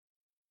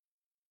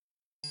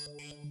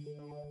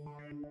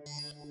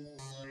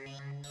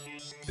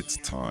It's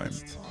time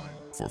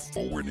for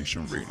Forward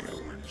Nation Radio.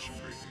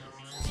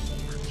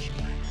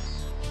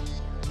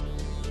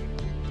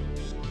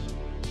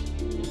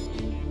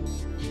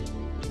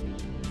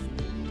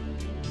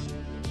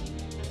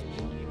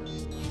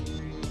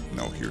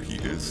 Now here he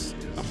is,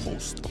 the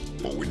host of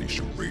Forward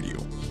Nation Radio,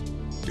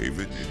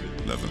 David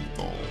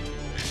Leventhal.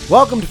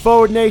 Welcome to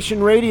Forward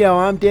Nation Radio.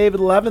 I'm David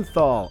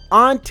Leventhal.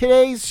 On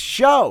today's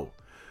show,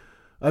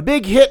 a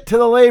big hit to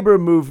the labor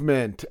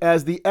movement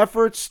as the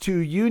efforts to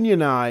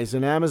unionize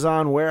an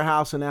Amazon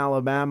warehouse in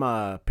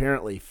Alabama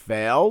apparently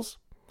fails.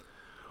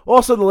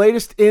 Also, the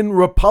latest in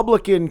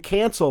Republican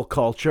cancel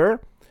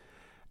culture.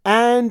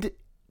 And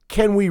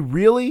can we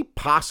really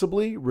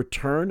possibly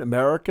return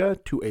America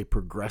to a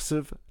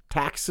progressive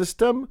tax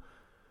system?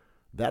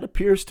 That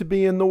appears to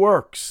be in the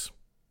works.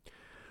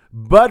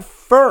 But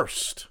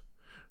first,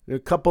 a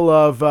couple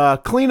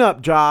of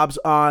cleanup jobs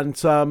on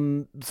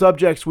some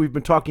subjects we've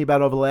been talking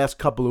about over the last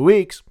couple of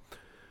weeks.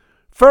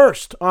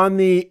 First, on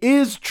the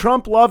is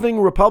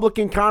Trump-loving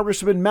Republican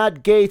Congressman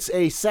Matt Gaetz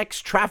a sex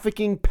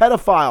trafficking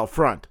pedophile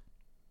front?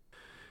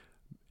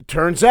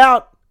 Turns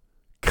out,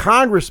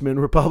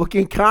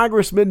 Republican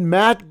Congressman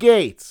Matt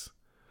Gaetz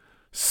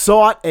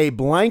sought a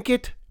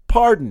blanket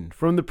pardon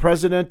from the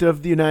President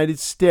of the United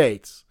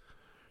States,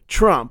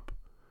 Trump,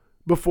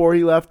 before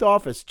he left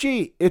office.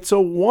 Gee, it's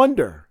a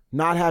wonder,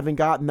 not having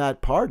gotten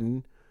that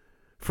pardon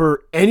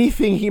for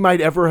anything he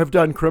might ever have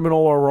done criminal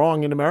or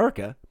wrong in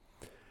America.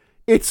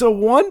 It's a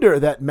wonder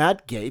that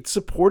Matt Gaetz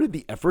supported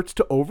the efforts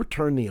to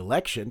overturn the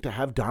election to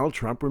have Donald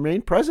Trump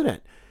remain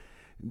president.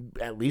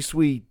 At least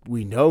we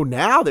know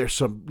now there's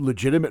some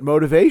legitimate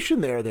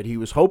motivation there, that he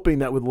was hoping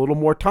that with a little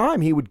more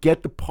time he would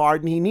get the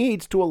pardon he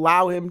needs to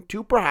allow him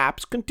to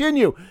perhaps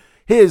continue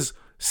his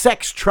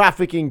sex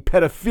trafficking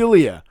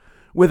pedophilia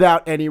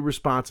without any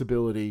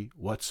responsibility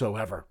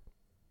whatsoever.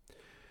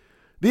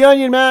 The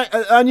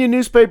Onion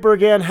newspaper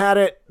again had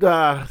it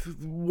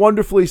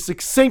wonderfully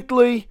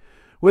succinctly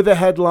with a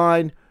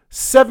headline,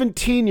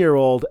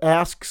 17-year-old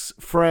asks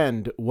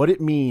friend what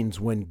it means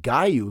when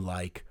guy you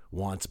like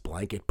wants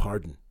blanket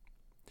pardon.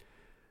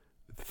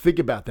 Think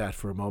about that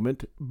for a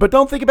moment, but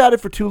don't think about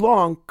it for too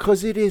long,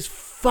 because it is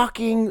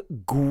fucking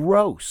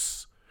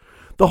gross.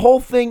 The whole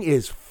thing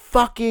is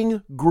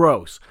fucking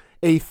gross.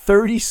 A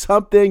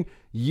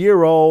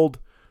 30-something-year-old,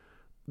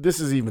 this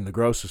is even the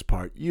grossest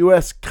part,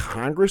 U.S.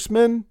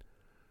 congressman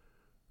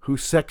who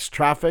sex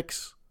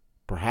traffics,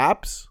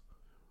 perhaps,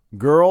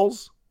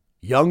 girls,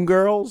 young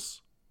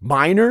girls,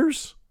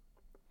 minors,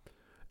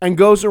 and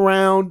goes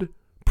around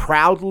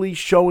proudly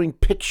showing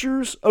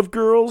pictures of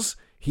girls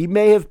he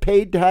may have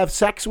paid to have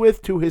sex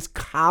with to his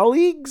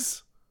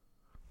colleagues?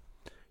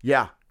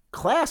 Yeah,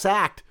 class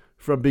act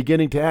from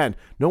beginning to end.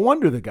 No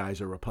wonder the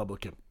guy's a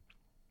Republican.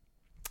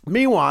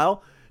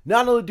 Meanwhile,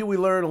 not only do we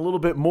learn a little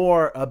bit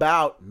more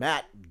about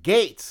Matt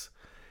Gaetz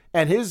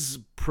and his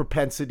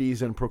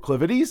propensities and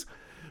proclivities,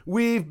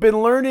 we've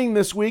been learning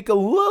this week a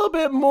little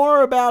bit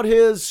more about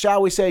his,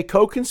 shall we say,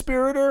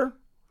 co-conspirator,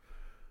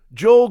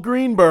 Joel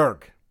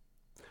Greenberg.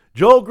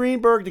 Joel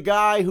Greenberg, the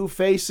guy who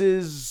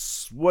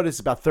faces,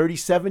 about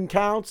 37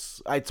 counts?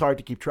 It's hard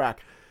to keep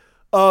track,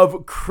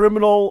 of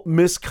criminal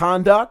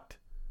misconduct,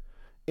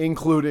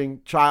 including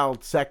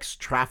child sex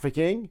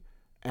trafficking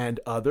and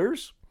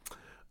others.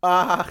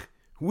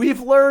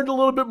 We've learned a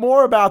little bit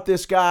more about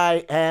this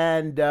guy,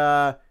 and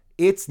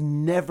it's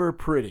never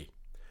pretty.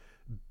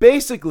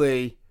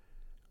 Basically,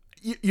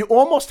 you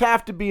almost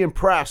have to be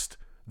impressed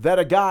that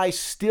a guy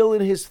still in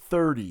his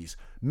 30s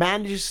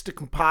manages to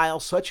compile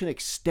such an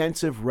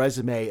extensive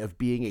resume of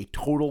being a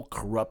total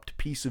corrupt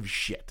piece of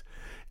shit.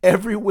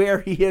 Everywhere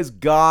he has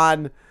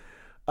gone,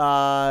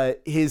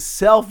 his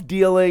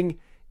self-dealing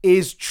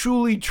is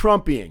truly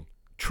Trumpian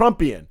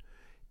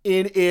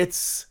in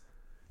its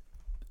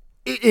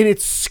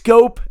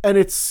scope and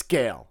its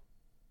scale.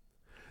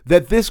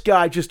 That this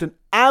guy just an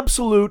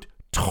absolute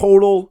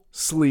total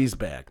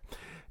sleazebag.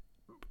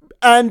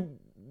 And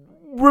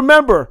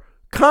remember,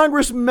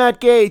 Congressman Matt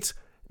Gaetz,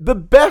 the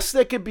best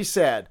that could be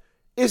said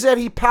is that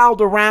he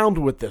palled around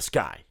with this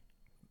guy,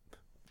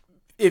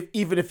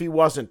 even if he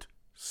wasn't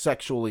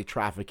sexually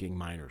trafficking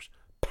minors.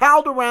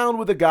 Palled around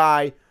with a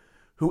guy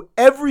who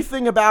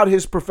everything about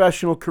his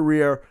professional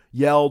career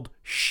yelled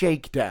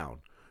shakedown,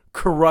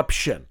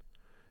 corruption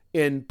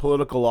in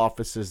political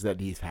offices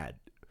that he's had.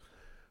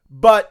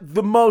 But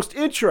the most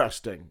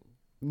interesting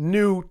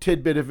new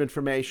tidbit of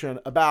information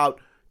about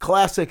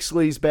classic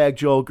sleazebag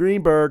Joel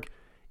Greenberg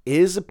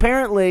is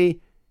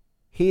apparently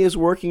he is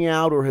working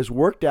out or has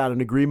worked out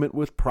an agreement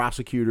with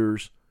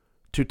prosecutors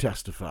to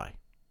testify.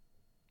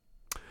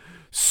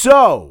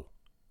 So,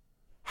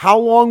 how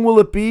long will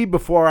it be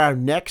before our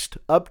next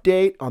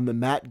update on the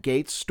Matt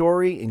Gaetz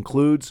story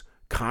includes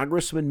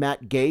Congressman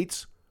Matt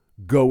Gaetz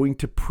going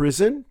to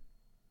prison?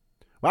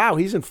 Wow,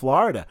 he's in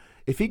Florida.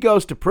 If he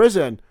goes to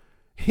prison,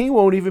 he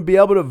won't even be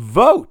able to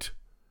vote.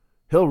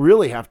 He'll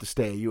really have to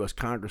stay a U.S.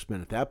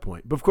 congressman at that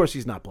point. But of course,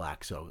 he's not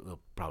black, so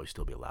he'll probably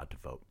still be allowed to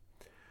vote.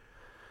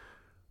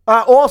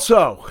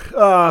 More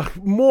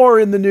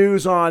in the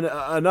news on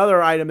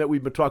another item that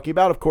we've been talking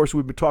about. Of course,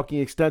 we've been talking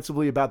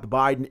extensively about the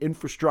Biden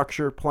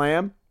infrastructure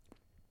plan.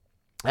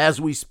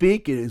 As we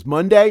speak, it is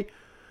Monday.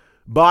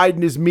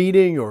 Biden is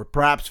meeting, or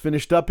perhaps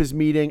finished up his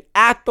meeting,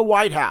 at the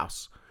White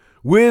House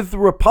with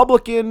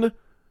Republican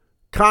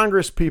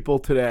Congress people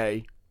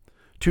today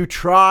to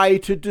try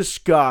to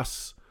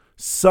discuss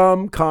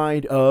some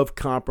kind of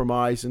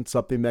compromise and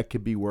something that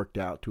could be worked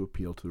out to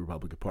appeal to the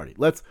Republican Party.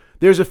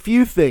 There's a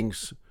few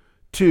things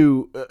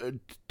to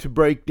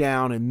break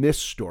down in this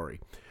story.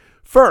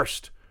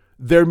 First,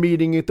 they're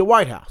meeting at the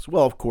White House.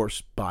 Well, of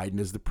course, Biden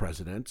is the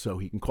president, so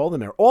he can call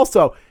them there.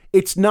 Also,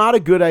 it's not a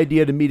good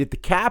idea to meet at the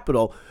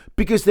Capitol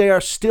because they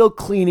are still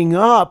cleaning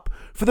up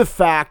for the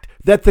fact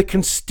that the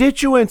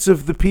constituents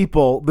of the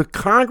people, the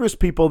Congress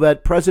people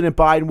that President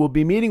Biden will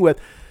be meeting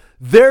with,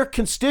 their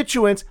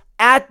constituents,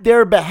 at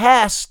their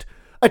behest,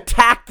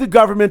 attack the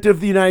government of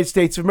the United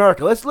States of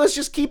America. Let's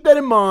just keep that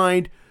in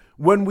mind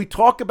when we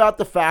talk about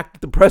the fact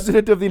that the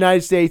president of the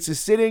United States is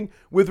sitting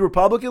with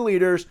Republican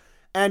leaders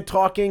and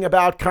talking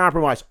about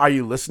compromise. Are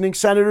you listening,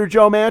 Senator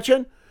Joe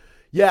Manchin?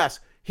 Yes,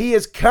 he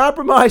is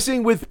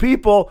compromising with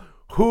people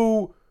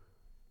who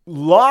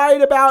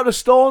lied about a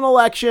stolen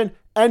election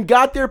and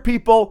got their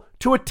people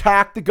to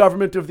attack the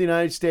government of the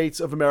United States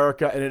of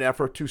America in an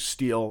effort to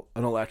steal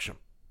an election.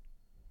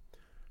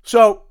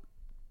 So,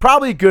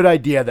 probably a good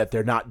idea that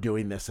they're not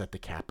doing this at the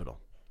Capitol.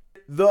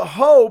 The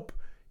hope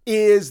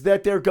is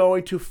that they're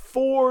going to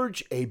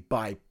forge a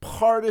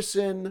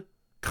bipartisan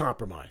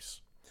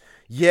compromise.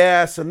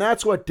 Yes, and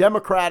that's what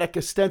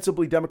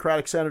ostensibly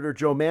Democratic Senator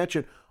Joe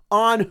Manchin,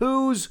 on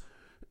whose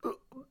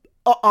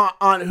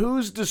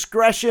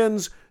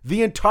discretions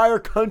the entire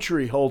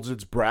country holds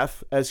its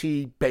breath, as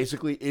he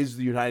basically is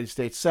the United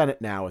States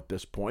Senate now at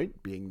this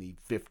point, being the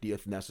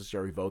 50th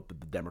necessary vote that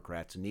the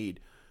Democrats need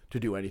to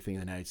do anything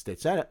in the United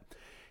States Senate.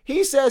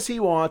 He says he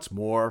wants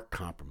more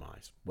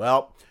compromise.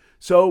 Well,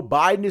 so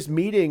Biden is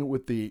meeting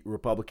with the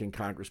Republican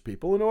Congress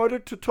people in order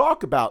to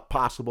talk about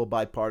possible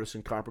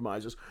bipartisan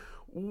compromises.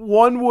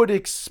 One would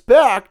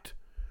expect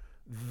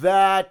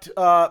that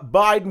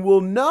Biden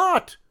will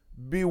not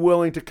be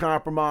willing to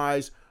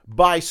compromise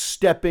by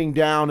stepping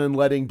down and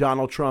letting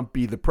Donald Trump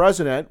be the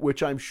president,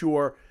 which I'm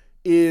sure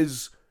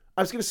is,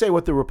 I was going to say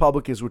what the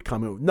Republicans would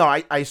come in. No,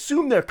 I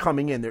assume they're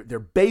coming in. Their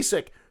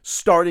basic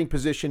starting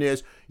position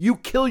is you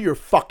kill your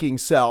fucking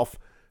self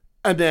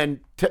and then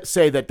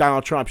say that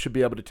Donald Trump should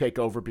be able to take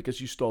over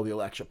because you stole the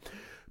election.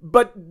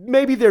 But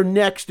maybe their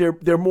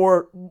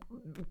more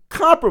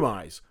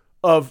compromise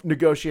of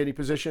negotiating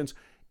positions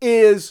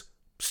is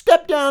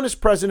step down as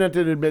president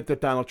and admit that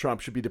Donald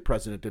Trump should be the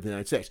president of the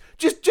United States.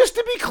 Just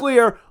to be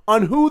clear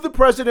on who the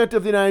president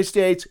of the United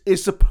States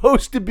is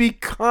supposed to be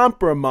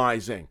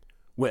compromising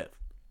with.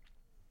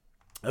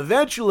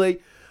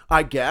 Eventually,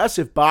 I guess,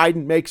 if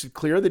Biden makes it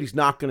clear that he's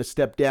not going to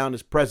step down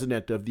as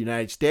president of the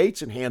United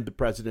States and hand the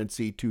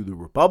presidency to the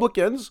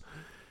Republicans,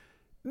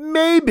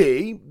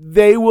 maybe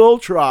they will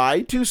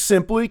try to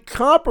simply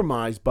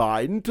compromise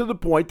Biden to the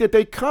point that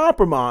they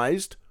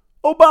compromised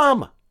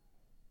Obama.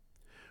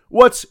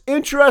 What's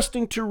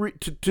interesting to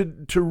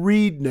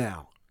read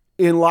now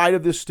in light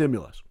of this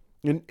stimulus,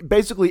 in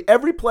basically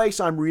every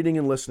place I'm reading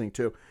and listening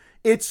to,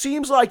 it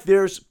seems like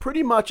there's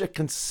pretty much a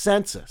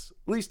consensus,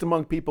 at least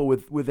among people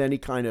with any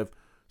kind of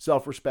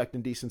self-respect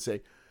and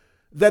decency,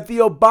 that the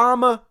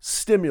Obama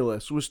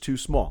stimulus was too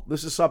small.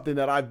 This is something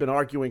that I've been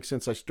arguing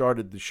since I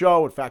started the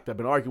show. In fact, I've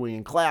been arguing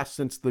in class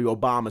since the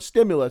Obama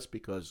stimulus,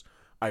 because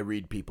I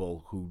read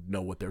people who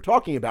know what they're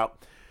talking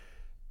about,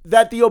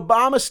 that the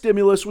Obama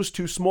stimulus was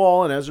too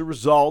small, and as a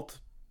result,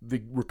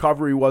 the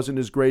recovery wasn't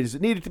as great as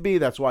it needed to be.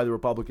 That's why the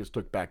Republicans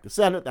took back the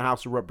Senate, the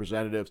House of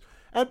Representatives,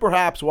 and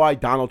perhaps why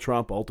Donald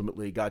Trump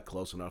ultimately got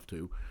close enough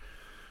to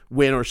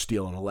win or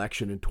steal an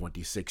election in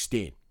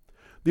 2016.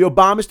 The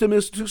Obama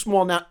stimulus is too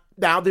small.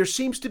 Now there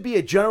seems to be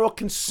a general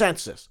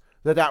consensus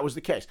that was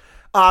the case.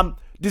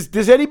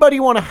 Does anybody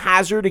want to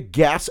hazard a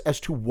guess as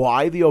to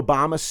why the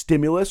Obama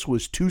stimulus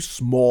was too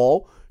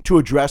small to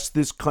address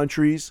this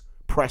country's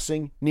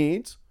pressing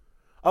needs?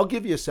 I'll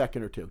give you a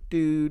second or two.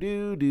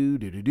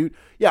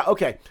 Yeah,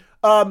 okay.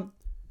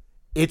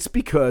 It's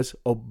because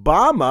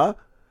Obama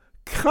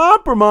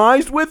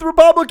compromised with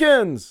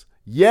Republicans.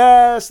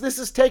 Yes, this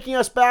is taking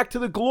us back to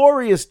the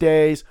glorious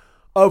days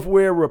of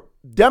where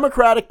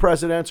Democratic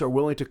presidents are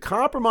willing to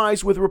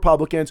compromise with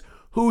Republicans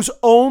whose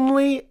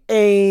only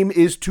aim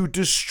is to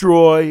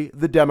destroy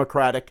the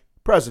Democratic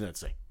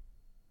presidency.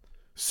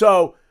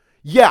 So,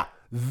 yeah,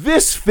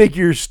 this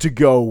figures to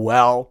go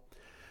well.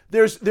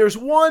 There's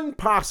one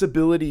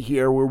possibility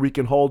here where we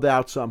can hold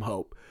out some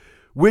hope,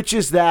 which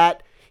is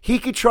that he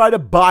could try to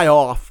buy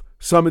off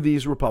some of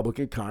these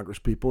Republican Congress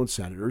people and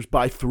senators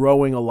by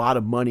throwing a lot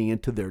of money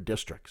into their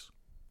districts.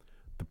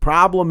 The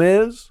problem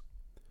is,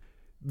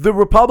 the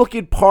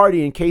Republican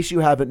Party, in case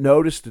you haven't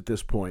noticed at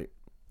this point,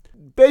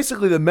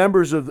 basically the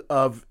members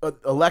of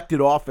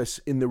elected office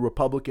in the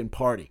Republican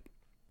Party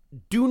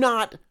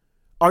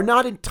are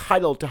not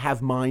entitled to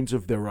have minds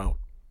of their own.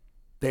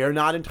 They are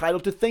not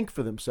entitled to think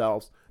for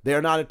themselves. They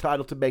are not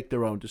entitled to make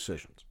their own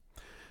decisions.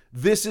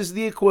 This is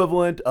the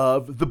equivalent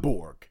of the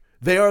Borg.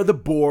 They are the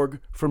Borg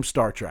from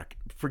Star Trek.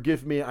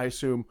 Forgive me, I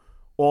assume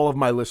all of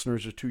my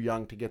listeners are too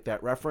young to get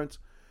that reference.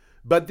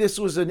 But this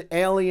was an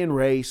alien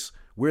race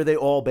where they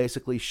all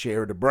basically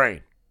shared a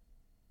brain.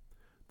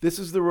 This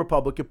is the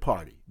Republican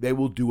Party. They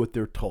will do what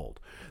they're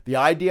told. The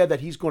idea that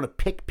he's going to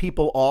pick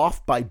people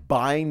off by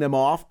buying them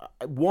off,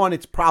 one,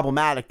 it's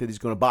problematic that he's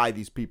going to buy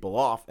these people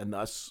off and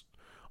thus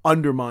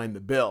undermine the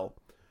bill.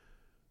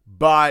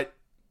 But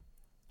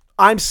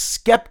I'm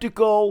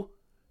skeptical,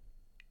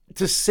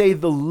 to say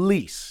the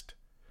least,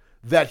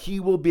 that he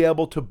will be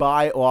able to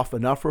buy off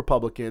enough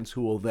Republicans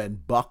who will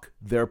then buck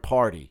their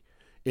party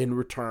in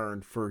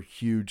return for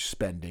huge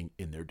spending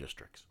in their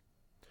districts.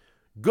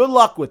 Good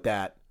luck with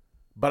that,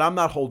 but I'm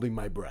not holding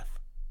my breath.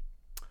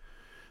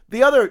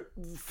 The other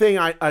thing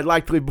I'd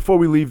like to leave before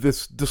we leave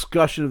this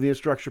discussion of the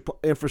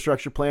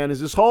infrastructure plan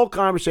is this whole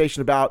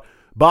conversation about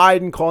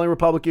Biden calling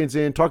Republicans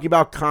in, talking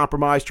about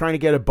compromise, trying to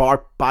get a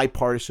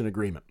bipartisan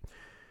agreement.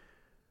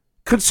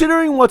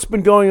 Considering what's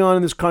been going on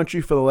in this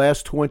country for the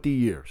last 20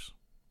 years,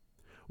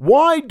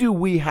 why do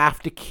we have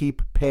to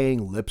keep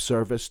paying lip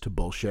service to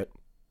bullshit?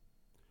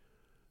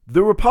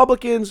 The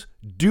Republicans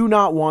do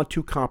not want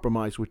to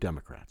compromise with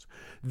Democrats.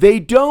 They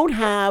don't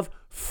have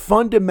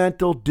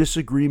fundamental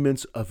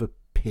disagreements of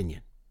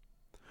opinion.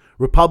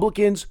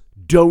 Republicans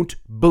don't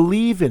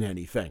believe in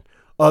anything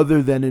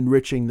other than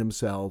enriching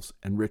themselves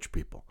and rich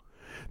people.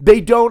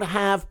 They don't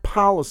have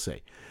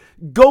policy.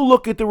 Go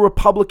look at the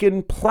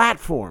Republican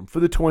platform for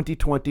the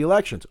 2020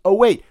 elections. Oh,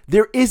 wait,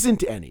 there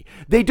isn't any.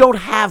 They don't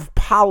have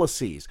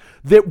policies.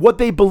 What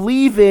they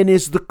believe in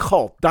is the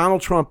cult.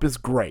 Donald Trump is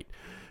great.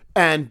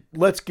 And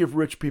let's give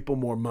rich people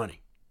more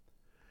money.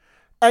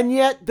 And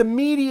yet the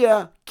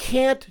media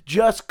can't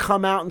just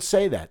come out and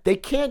say that. They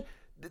can't.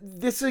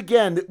 This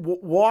again,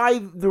 why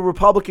the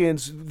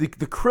Republicans,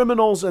 the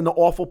criminals and the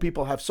awful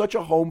people have such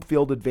a home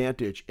field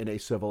advantage in a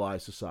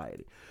civilized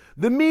society.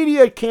 The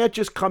media can't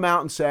just come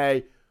out and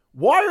say,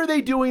 why are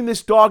they doing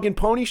this dog and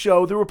pony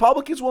show? The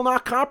Republicans will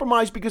not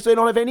compromise because they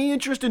don't have any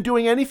interest in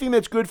doing anything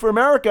that's good for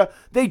America.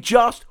 They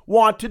just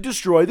want to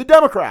destroy the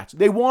Democrats.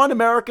 They want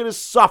America to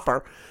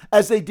suffer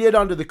as they did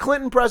under the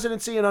Clinton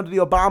presidency and under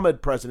the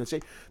Obama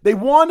presidency. They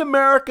want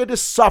America to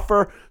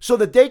suffer so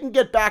that they can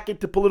get back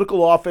into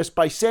political office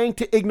by saying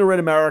to ignorant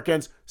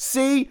Americans,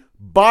 see,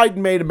 Biden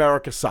made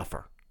America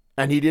suffer.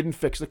 And he didn't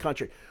fix the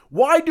country.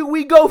 Why do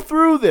we go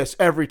through this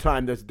every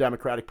time there's a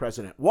Democratic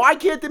president? Why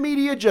can't the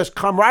media just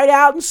come right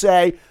out and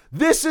say,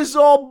 this is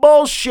all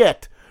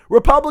bullshit?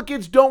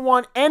 Republicans don't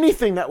want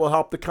anything that will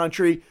help the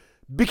country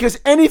because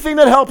anything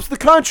that helps the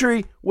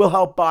country will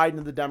help Biden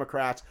and the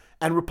Democrats.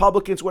 And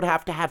Republicans would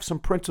have to have some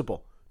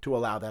principle to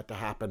allow that to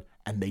happen,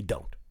 and they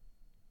don't.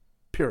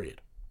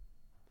 Period.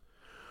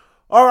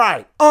 All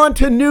right, on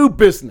to new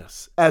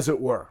business, as it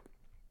were.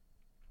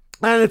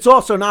 And it's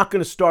also not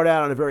going to start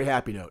out on a very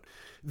happy note.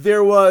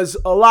 There was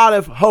a lot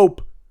of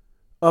hope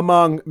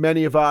among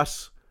many of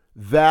us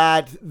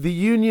that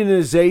the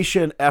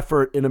unionization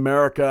effort in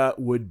America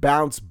would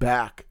bounce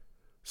back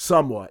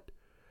somewhat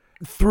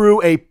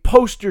through a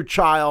poster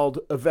child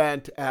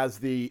event as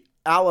the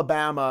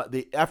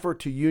effort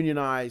to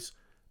unionize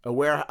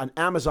an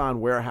Amazon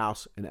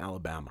warehouse in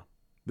Alabama.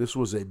 This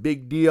was a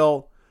big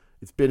deal.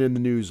 It's been in the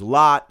news a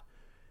lot.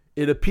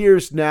 It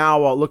appears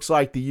now, while it looks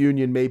like the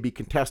union may be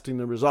contesting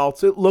the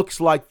results, it looks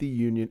like the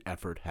union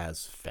effort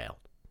has failed.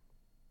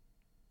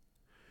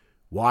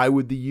 Why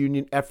would the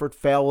union effort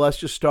fail? Let's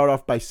just start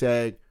off by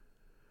saying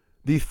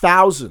the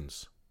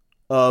thousands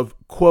of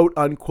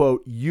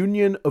quote-unquote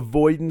union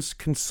avoidance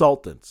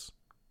consultants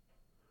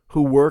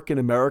who work in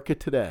America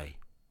today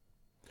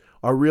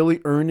are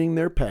really earning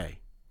their pay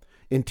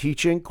in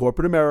teaching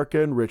corporate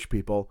America and rich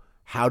people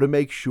how to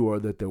make sure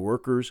that their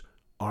workers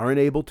aren't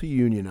able to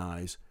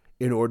unionize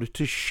in order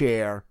to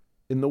share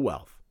in the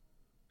wealth,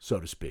 so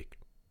to speak.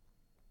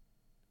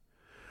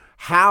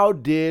 How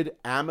did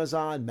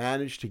Amazon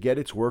manage to get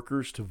its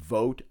workers to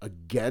vote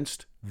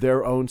against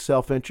their own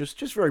self-interest?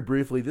 Just very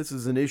briefly, this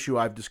is an issue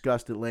I've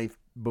discussed at length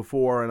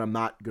before, and I'm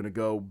not going to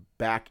go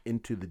back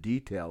into the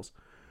details.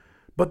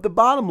 But the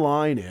bottom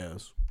line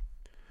is,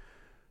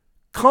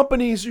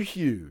 companies are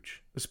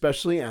huge,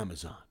 especially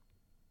Amazon.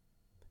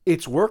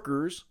 Its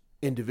workers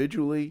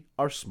individually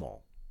are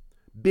small.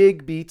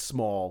 Big beats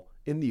small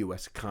in the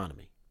U.S.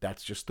 economy.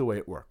 That's just the way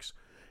it works.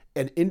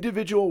 An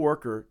individual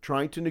worker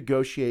trying to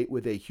negotiate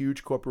with a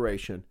huge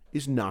corporation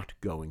is not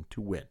going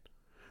to win.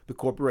 The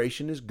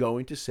corporation is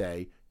going to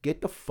say, get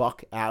the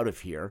fuck out of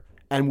here,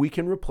 and we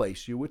can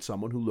replace you with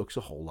someone who looks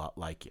a whole lot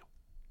like you.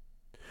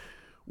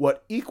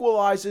 What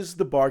equalizes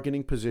the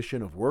bargaining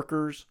position of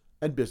workers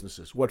and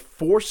businesses, what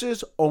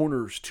forces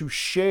owners to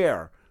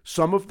share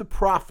some of the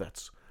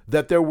profits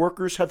that their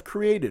workers have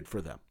created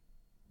for them,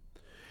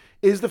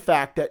 is the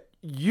fact that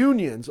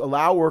unions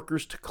allow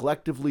workers to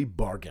collectively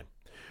bargain,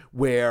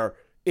 where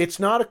it's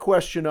not a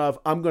question of,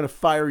 I'm going to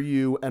fire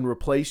you and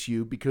replace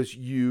you because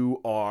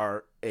you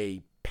are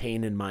a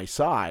pain in my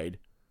side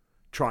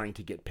trying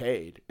to get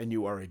paid and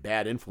you are a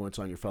bad influence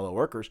on your fellow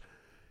workers.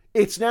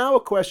 It's now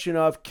a question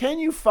of, can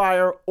you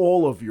fire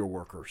all of your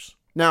workers?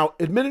 Now,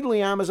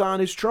 admittedly,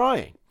 Amazon is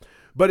trying,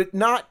 but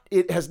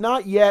it has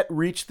not yet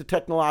reached the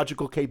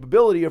technological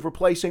capability of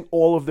replacing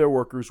all of their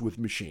workers with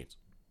machines.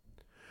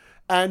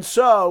 And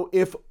so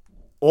if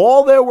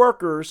all their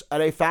workers at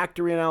a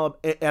factory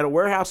at a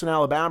warehouse in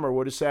Alabama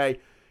were to say,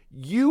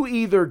 you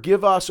either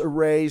give us a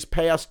raise,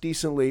 pay us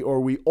decently, or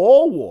we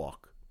all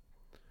walk,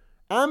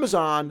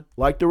 Amazon,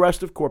 like the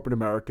rest of corporate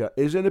America,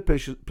 is in a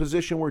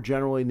position where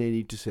generally they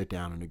need to sit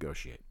down and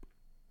negotiate.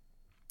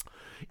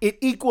 It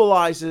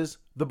equalizes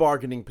the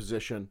bargaining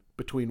position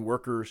between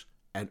workers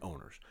and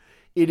owners.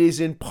 It is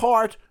in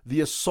part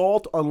the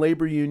assault on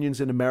labor unions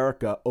in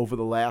America over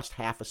the last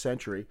half a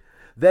century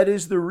that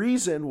is the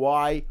reason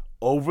why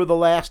over the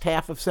last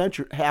half a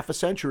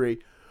century,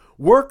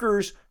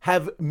 workers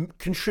have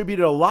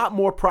contributed a lot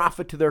more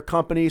profit to their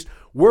companies.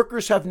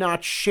 Workers have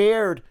not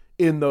shared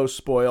in those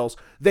spoils.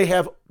 They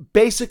have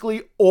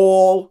basically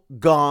all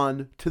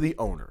gone to the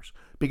owners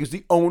because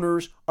the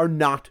owners are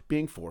not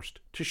being forced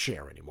to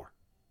share anymore.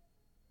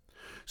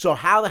 So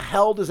how the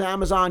hell does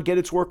Amazon get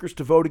its workers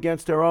to vote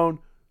against their own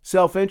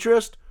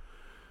self-interest?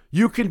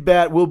 You can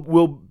bet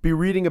we'll be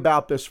reading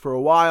about this for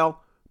a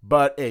while,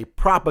 but a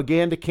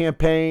propaganda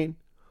campaign,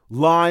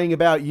 lying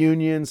about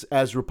unions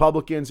as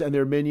Republicans and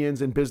their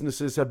minions and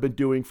businesses have been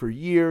doing for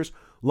years,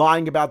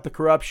 lying about the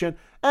corruption,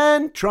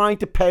 and trying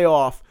to pay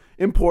off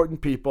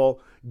important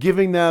people,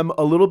 giving them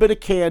a little bit of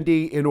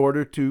candy in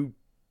order to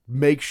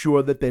make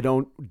sure that they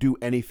don't do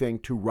anything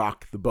to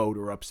rock the boat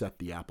or upset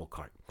the apple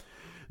cart.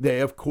 They,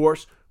 of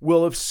course,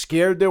 will have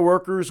scared their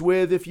workers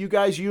with, if you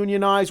guys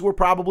unionize, we're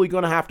probably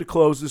going to have to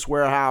close this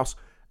warehouse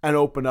and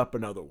open up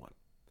another one.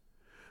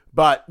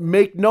 But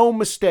make no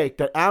mistake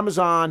that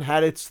Amazon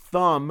had its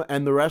thumb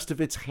and the rest of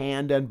its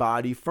hand and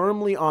body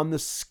firmly on the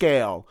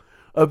scale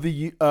of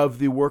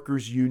the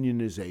workers'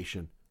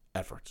 unionization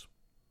efforts.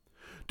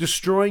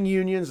 Destroying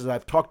unions, as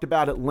I've talked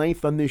about at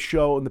length on this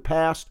show in the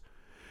past,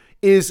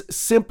 is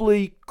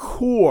simply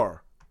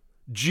core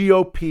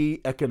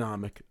GOP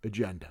economic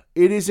agenda.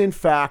 It is, in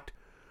fact,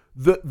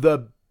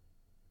 the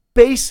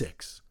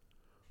basics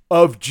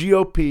of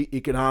GOP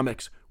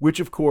economics,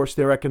 which, of course,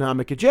 their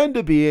economic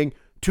agenda being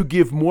to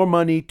give more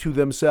money to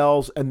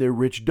themselves and their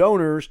rich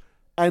donors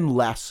and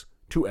less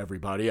to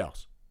everybody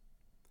else.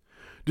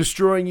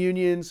 Destroying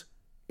unions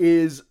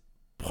is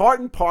part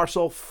and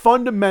parcel,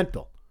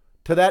 fundamental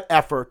to that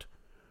effort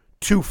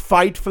to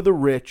fight for the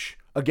rich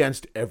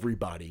against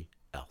everybody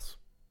else.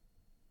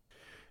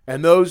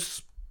 And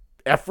those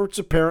efforts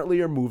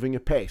apparently are moving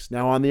apace.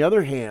 Now, on the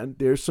other hand,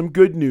 there's some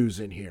good news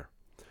in here.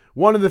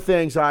 One of the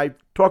things I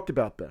talked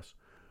about this.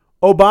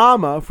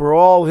 Obama, for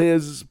all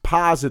his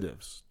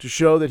positives, to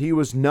show that he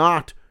was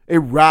not a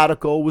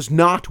radical, was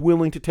not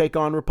willing to take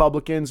on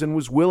Republicans, and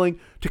was willing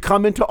to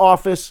come into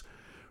office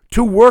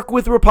to work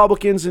with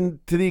Republicans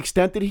and to the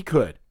extent that he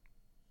could,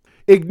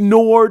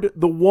 ignored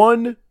the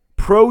one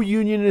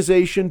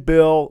pro-unionization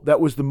bill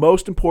that was the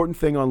most important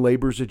thing on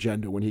labor's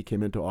agenda when he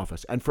came into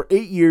office, and for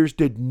 8 years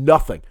did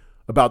nothing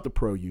about the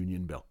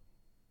pro-union bill.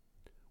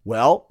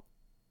 Well,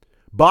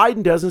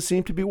 Biden doesn't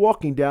seem to be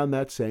walking down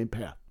that same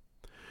path.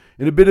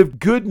 In a bit of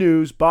good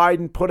news,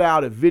 Biden put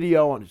out a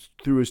video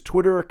through his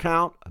Twitter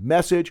account, a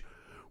message,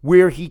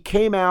 where he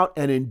came out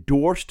and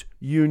endorsed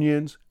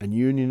unions and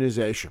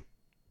unionization.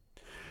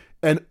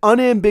 An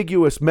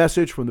unambiguous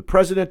message from the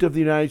President of the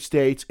United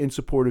States in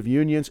support of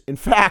unions. In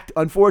fact,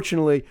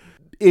 unfortunately,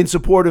 in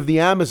support of the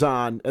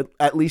Amazon,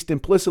 at least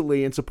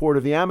implicitly in support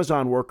of the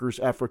Amazon workers'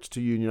 efforts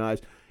to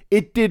unionize.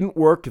 It didn't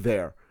work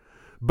there.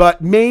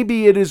 But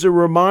maybe it is a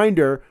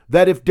reminder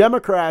that if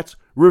Democrats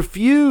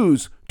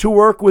refuse to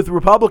work with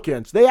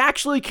Republicans, they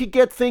actually could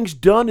get things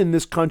done in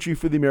this country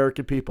for the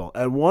American people.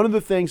 And one of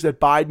the things that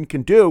Biden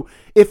can do,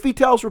 if he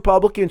tells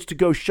Republicans to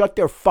go shut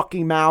their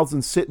fucking mouths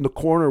and sit in the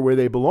corner where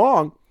they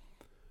belong,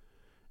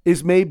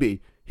 is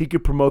maybe he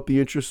could promote the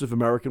interests of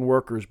American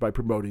workers by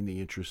promoting the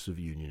interests of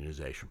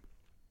unionization.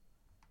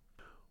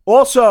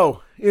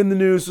 Also in the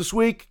news this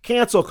week,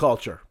 cancel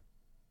culture.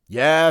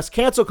 Yes,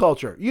 cancel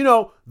culture. You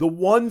know, the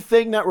one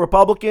thing that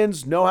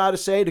Republicans know how to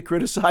say to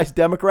criticize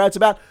Democrats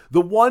about, the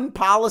one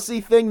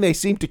policy thing they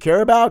seem to care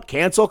about,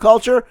 cancel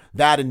culture,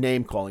 that and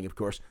name calling, of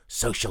course,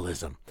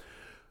 socialism.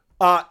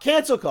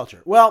 Cancel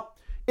culture. Well,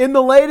 in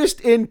the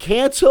latest in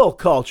cancel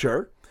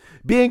culture,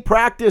 being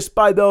practiced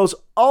by those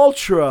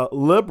ultra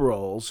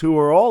liberals who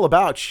are all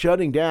about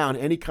shutting down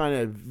any kind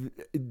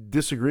of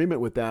disagreement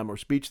with them or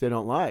speech they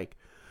don't like,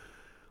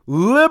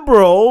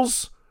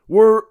 liberals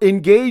were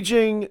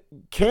engaging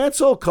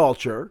cancel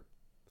culture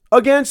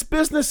against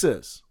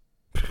businesses.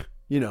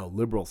 You know,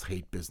 liberals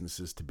hate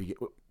businesses to begin.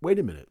 Wait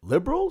a minute,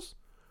 liberals?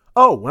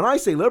 Oh, when I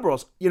say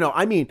liberals,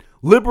 I mean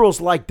liberals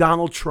like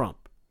Donald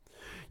Trump.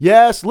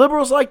 Yes,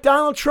 liberals like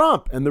Donald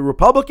Trump and the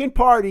Republican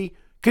Party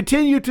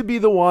continue to be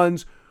the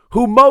ones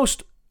who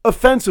most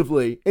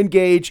offensively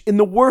engage in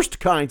the worst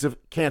kinds of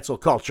cancel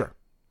culture.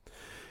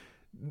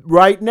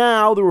 Right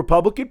now, the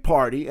Republican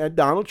Party and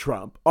Donald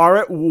Trump are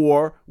at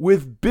war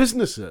with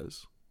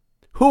businesses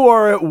who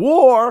are at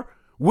war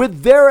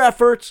with their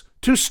efforts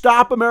to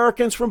stop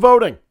Americans from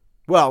voting.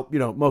 Well,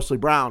 mostly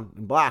brown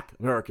and black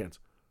Americans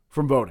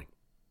from voting.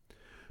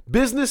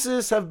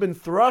 Businesses have been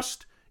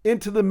thrust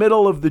into the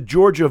middle of the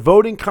Georgia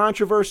voting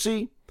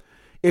controversy.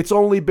 It's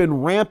only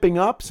been ramping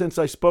up since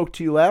I spoke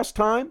to you last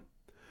time.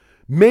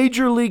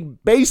 Major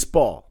League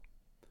Baseball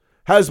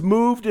has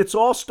moved its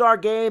All-Star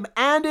game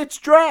and its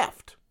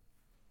draft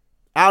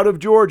out of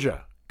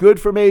Georgia. Good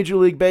for Major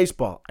League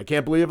Baseball. I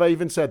can't believe I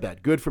even said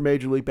that. Good for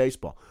Major League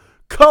Baseball.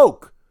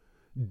 Coke,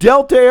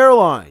 Delta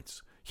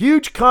Airlines,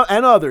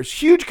 and others,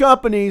 huge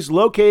companies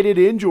located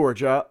in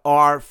Georgia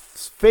are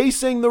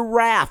facing the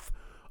wrath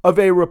of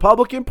a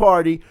Republican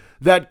Party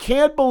that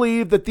can't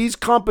believe that these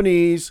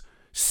companies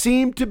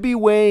seem to be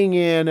weighing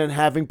in and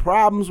having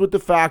problems with the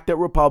fact that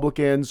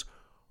Republicans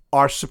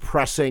are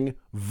suppressing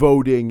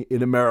voting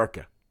in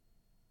America.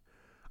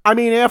 I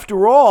mean,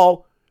 after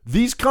all,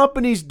 these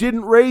companies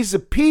didn't raise a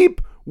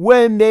peep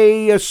when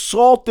they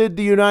assaulted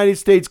the United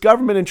States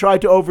government and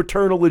tried to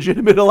overturn a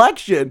legitimate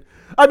election.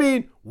 I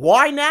mean,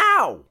 why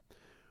now?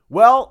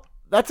 Well,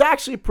 that's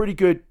actually a pretty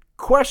good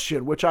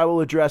question, which I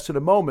will address in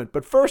a moment.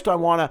 But first, I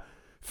want to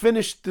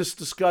finish this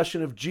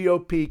discussion of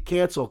GOP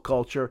cancel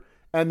culture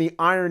and the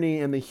irony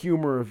and the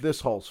humor of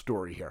this whole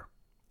story here.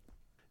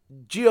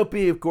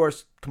 GOP, of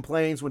course,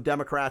 complains when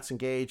Democrats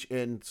engage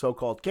in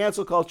so-called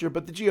cancel culture,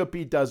 but the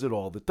GOP does it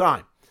all the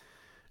time,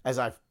 as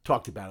I've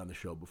talked about on the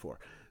show before.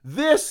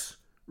 This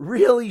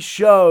really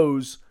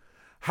shows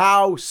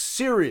how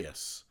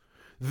serious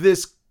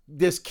this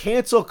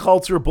cancel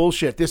culture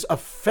bullshit, this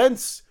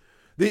offense,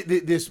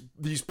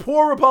 these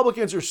poor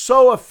Republicans are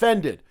so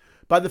offended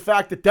by the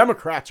fact that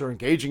Democrats are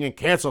engaging in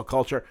cancel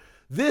culture.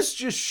 This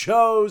just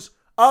shows,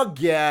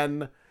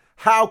 again,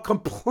 how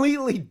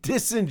completely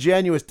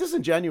disingenuous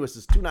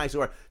is too nice a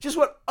word, just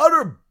what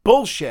utter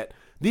bullshit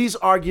these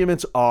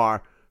arguments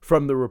are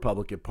from the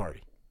Republican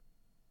Party.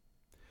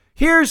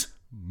 Here's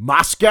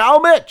Moscow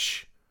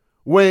Mitch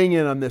weighing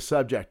in on this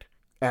subject,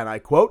 and I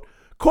quote,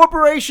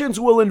 "Corporations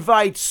will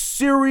invite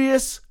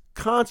serious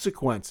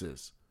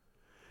consequences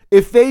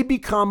if they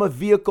become a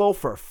vehicle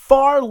for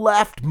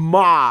far-left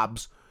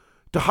mobs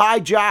to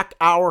hijack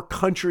our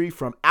country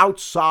from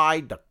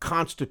outside the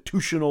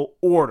constitutional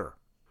order.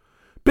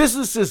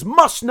 Businesses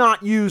must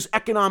not use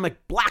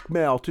economic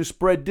blackmail to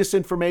spread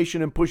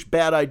disinformation and push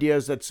bad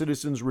ideas that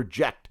citizens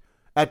reject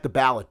at the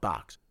ballot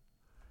box."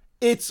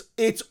 It's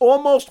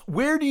almost,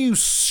 where do you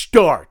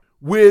start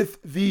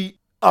with the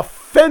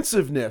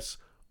offensiveness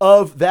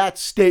of that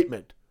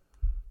statement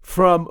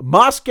from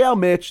Moscow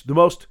Mitch, the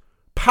most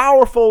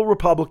powerful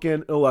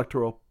Republican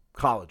electoral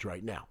college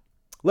right now?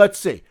 Let's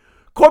see.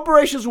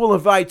 Corporations will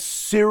invite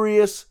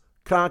serious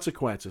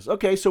consequences.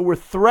 Okay, so we're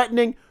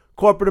threatening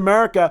corporate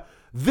America.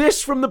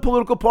 This from the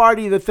political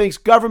party that thinks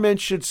government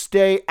should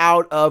stay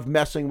out of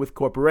messing with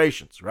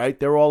corporations, right?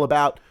 They're all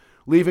about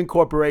leaving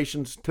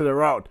corporations to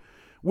their own.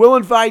 Will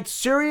invite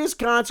serious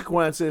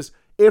consequences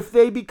if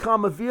they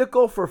become a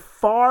vehicle for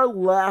far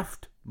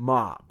left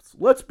mobs.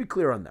 Let's be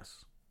clear on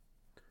this.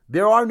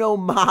 There are no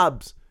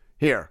mobs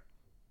here.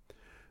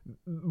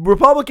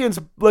 Republicans,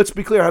 let's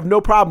be clear, have no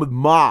problem with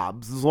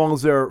mobs as long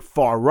as they're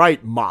far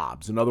right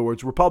mobs. In other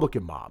words,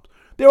 Republican mobs.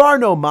 There are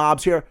no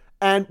mobs here.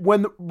 And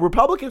when the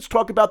Republicans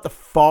talk about the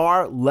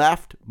far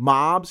left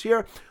mobs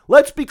here,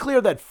 let's be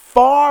clear that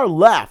far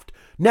left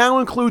now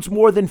includes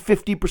more than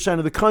 50%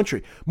 of the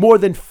country. More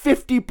than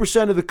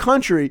 50% of the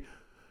country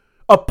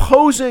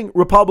opposing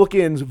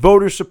Republicans'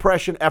 voter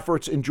suppression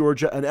efforts in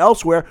Georgia and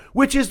elsewhere,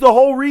 which is the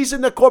whole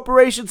reason that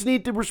corporations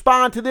need to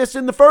respond to this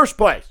in the first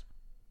place.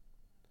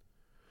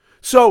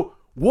 So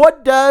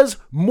what does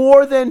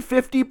more than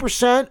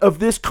 50% of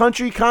this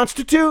country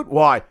constitute?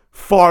 Why,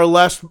 far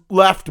less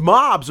left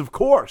mobs, of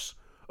course,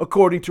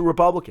 according to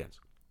Republicans.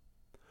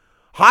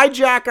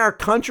 Hijack our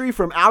country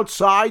from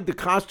outside the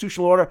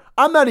constitutional order.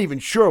 I'm not even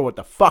sure what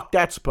the fuck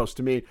that's supposed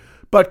to mean.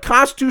 But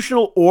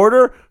constitutional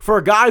order for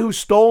a guy who's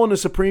stolen a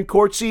Supreme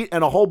Court seat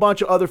and a whole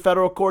bunch of other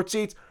federal court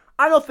seats,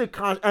 I don't think,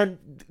 and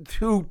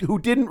who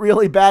didn't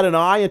really bat an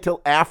eye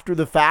until after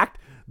the fact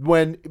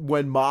when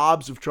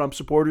mobs of Trump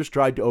supporters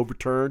tried to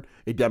overturn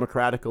a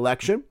Democratic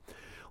election.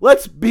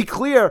 Let's be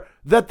clear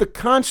that the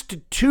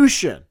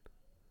Constitution,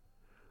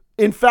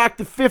 in fact,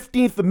 the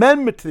 15th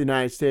Amendment to the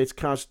United States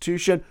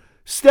Constitution,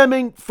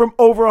 stemming from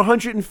over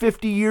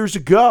 150 years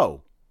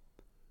ago,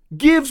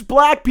 gives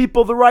black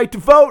people the right to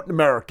vote in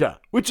America,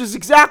 which is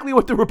exactly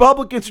what the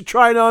Republicans are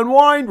trying to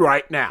unwind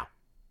right now.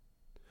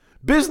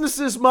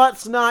 Businesses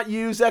must not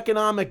use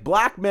economic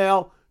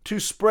blackmail to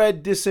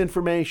spread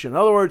disinformation. In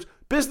other words,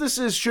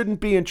 businesses shouldn't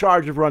be in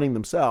charge of running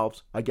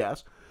themselves, I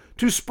guess.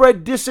 To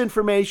spread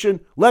disinformation,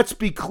 let's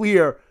be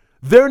clear,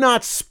 they're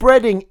not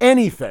spreading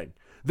anything.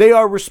 They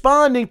are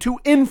responding to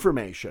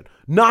information,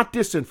 not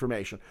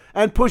disinformation,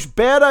 and push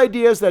bad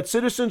ideas that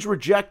citizens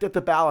reject at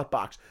the ballot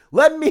box.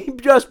 Let me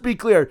just be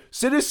clear.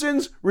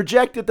 Citizens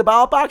reject at the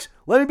ballot box?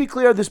 Let me be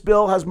clear. This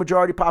bill has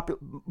majority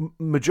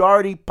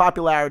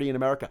popularity in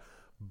America.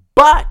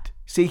 But,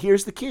 see,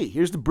 here's the key.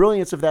 Here's the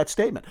brilliance of that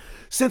statement.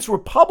 Since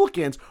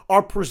Republicans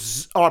are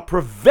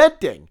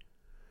preventing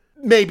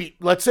maybe,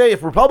 let's say,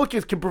 if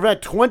Republicans can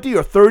prevent 20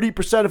 or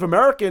 30% of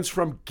Americans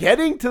from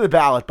getting to the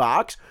ballot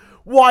box,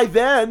 why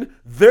then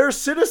their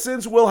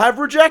citizens will have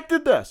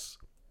rejected this.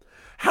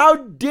 How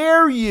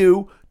dare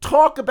you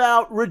talk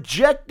about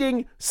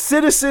rejecting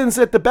citizens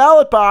at the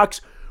ballot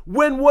box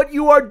when what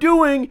you are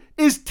doing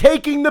is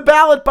taking the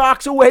ballot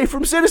box away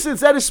from citizens?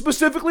 That is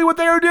specifically what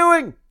they are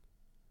doing.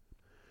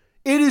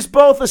 It is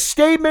both a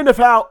statement of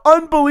how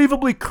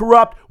unbelievably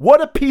corrupt,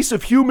 what a piece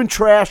of human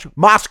trash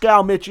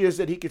Moscow Mitch is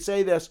that he could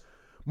say this.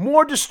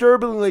 More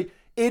disturbingly,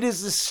 it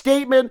is a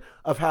statement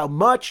of how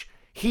much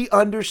he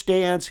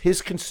understands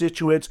his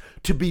constituents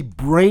to be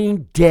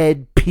brain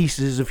dead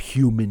pieces of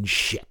human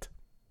shit.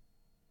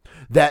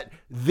 That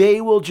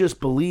they will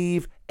just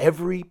believe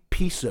every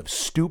piece of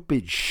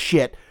stupid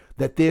shit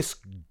that this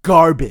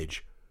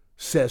garbage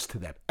says to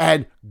them.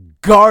 And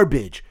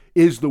garbage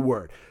is the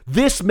word.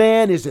 This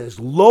man is as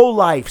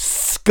low-life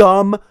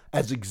scum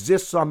as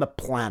exists on the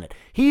planet.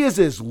 He is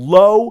as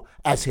low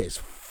as his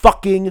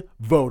fucking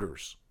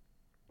voters.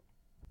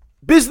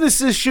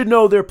 Businesses should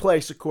know their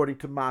place, according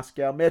to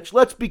Moscow Mitch.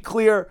 Let's be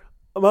clear,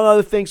 among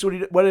other things, what he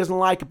doesn't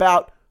like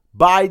about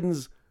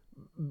Biden's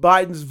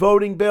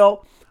voting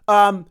bill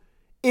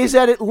is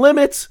that it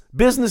limits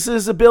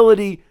businesses'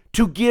 ability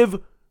to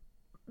give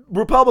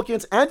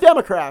Republicans and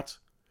Democrats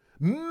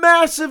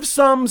massive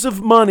sums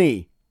of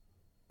money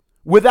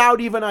without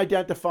even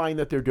identifying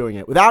that they're doing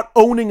it, without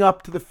owning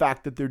up to the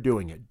fact that they're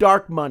doing it.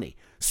 Dark money,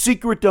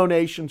 secret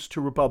donations to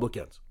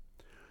Republicans.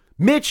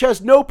 Mitch has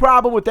no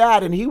problem with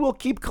that, and he will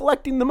keep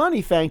collecting the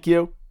money, thank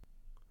you.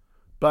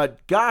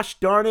 But gosh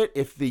darn it,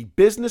 if the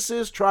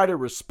businesses try to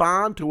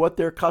respond to what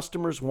their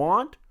customers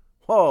want,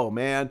 oh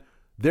man,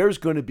 there's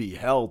going to be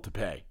hell to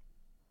pay.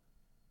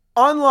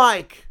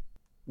 Unlike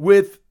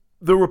with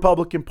the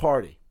Republican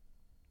Party,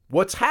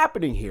 what's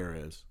happening here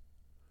is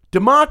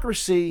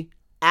democracy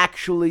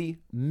actually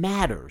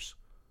matters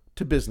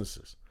to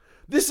businesses.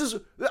 This is,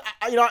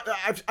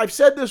 I've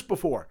said this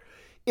before.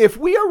 If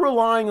we are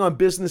relying on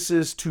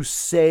businesses to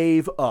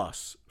save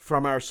us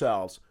from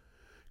ourselves,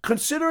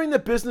 considering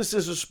that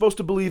businesses are supposed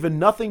to believe in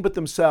nothing but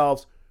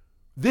themselves,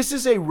 this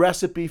is a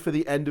recipe for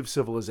the end of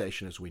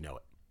civilization as we know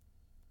it.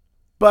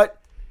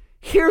 But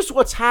here's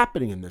what's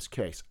happening in this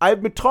case.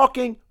 I've been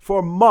talking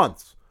for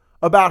months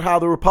about how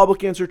the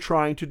Republicans are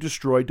trying to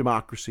destroy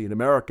democracy in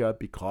America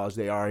because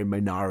they are a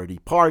minority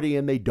party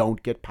and they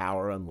don't get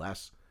power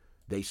unless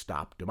they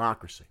stop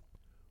democracy.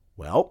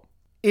 Well,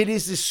 it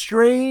is a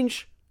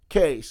strange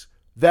case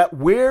that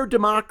where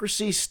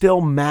democracy still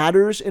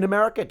matters in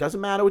America, it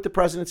doesn't matter with the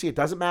presidency, it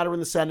doesn't matter in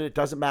the Senate, it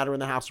doesn't matter in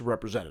the House of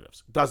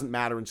Representatives, it doesn't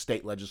matter in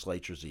state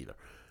legislatures either.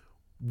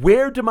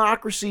 Where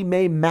democracy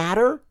may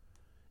matter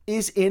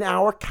is in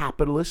our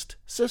capitalist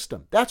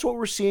system. That's what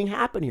we're seeing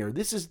happen here.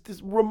 This is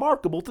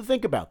remarkable to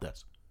think about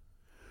this.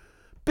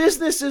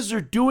 Businesses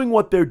are doing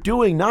what they're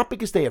doing not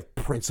because they have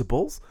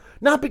principles,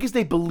 not because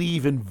they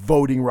believe in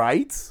voting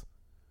rights,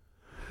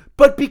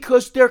 but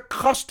because their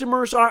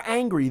customers are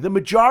angry. The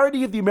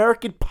majority of the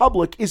American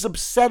public is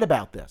upset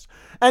about this.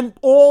 And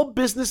all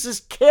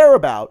businesses care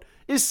about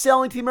is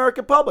selling to the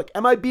American public.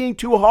 Am I being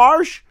too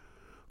harsh?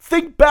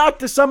 Think back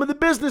to some of the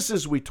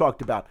businesses we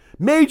talked about.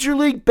 Major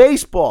League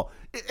Baseball,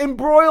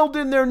 embroiled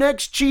in their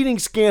next cheating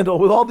scandal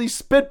with all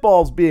these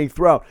spitballs being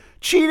thrown.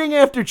 Cheating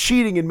after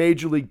cheating in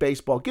Major League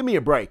Baseball. Give me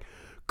a break.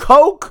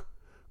 Coke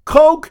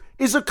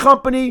is a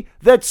company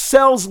that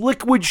sells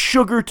liquid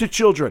sugar to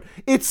children.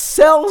 It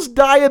sells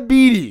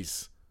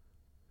diabetes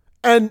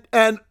and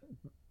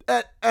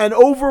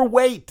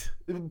overweight,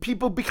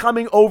 people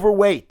becoming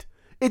overweight.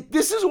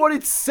 This is what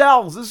it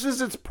sells. This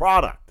is its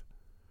product.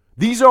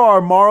 These are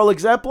our moral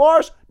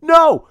exemplars?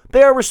 No,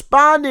 they are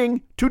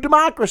responding to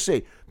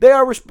democracy.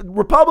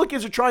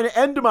 Republicans are trying to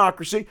end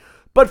democracy,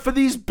 but for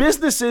these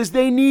businesses,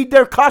 they need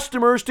their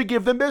customers to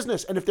give them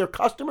business. And if their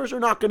customers are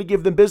not going to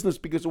give them business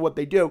because of what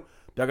they do,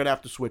 they're going to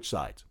have to switch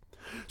sides.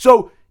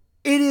 So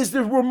it is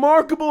the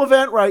remarkable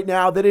event right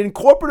now that in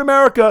corporate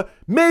America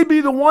may be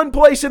the one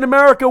place in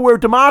America where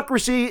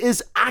democracy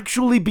is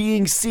actually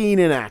being seen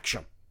in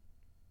action.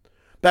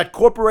 That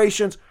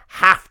corporations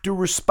have to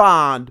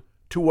respond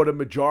to what a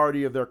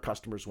majority of their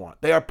customers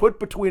want. They are put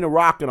between a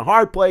rock and a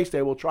hard place.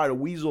 They will try to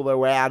weasel their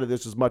way out of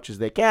this as much as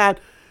they can.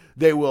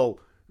 They will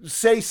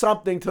say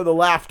something to the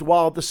left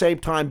while at the same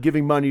time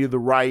giving money to the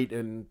right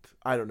and,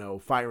 I don't know,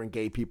 firing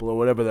gay people or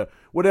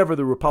whatever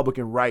the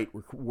Republican right,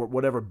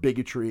 whatever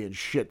bigotry and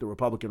shit the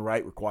Republican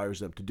right requires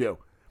them to do.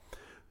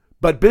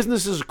 But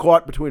businesses are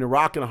caught between a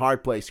rock and a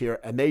hard place here,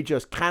 and they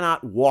just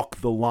cannot walk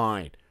the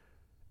line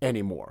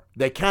anymore.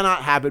 They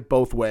cannot have it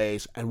both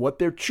ways, and what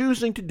they're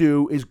choosing to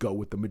do is go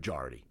with the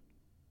majority.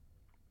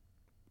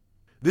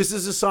 This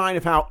is a sign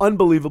of how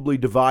unbelievably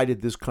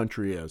divided this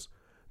country is,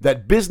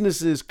 that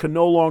businesses can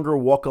no longer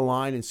walk a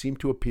line and seem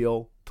to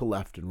appeal to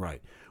left and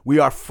right. We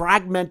are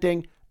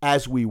fragmenting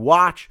as we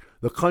watch.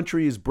 The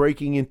country is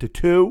breaking into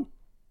two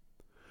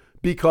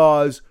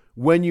because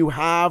when you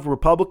have a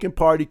Republican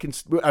Party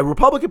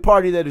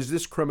that is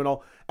this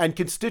criminal and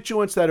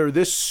constituents that are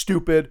this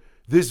stupid,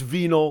 this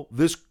venal,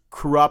 this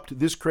corrupt,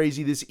 this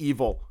crazy, this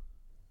evil,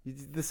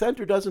 The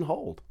center doesn't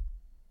hold.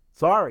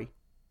 Sorry.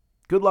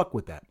 Good luck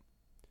with that.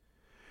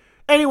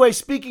 Anyway,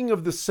 speaking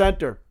of the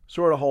center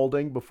sort of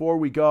holding, before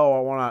we go,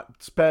 I want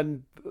to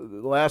spend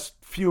the last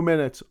few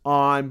minutes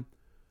on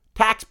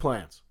tax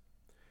plans.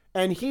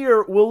 And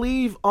here we'll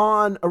leave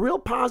on a real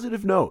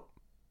positive note.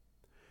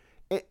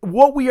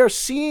 What we are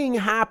seeing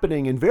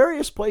happening in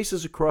various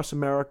places across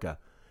America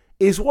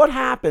is what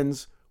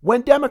happens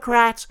when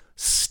Democrats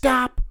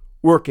stop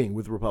working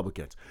with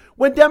Republicans.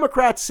 When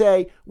Democrats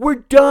say, we're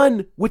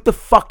done with the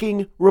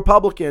fucking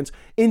Republicans.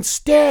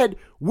 Instead,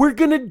 we're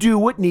going to do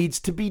what needs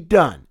to be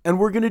done, and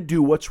we're going to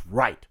do what's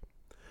right.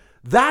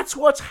 That's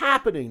what's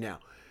happening now.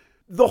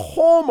 The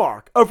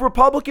hallmark of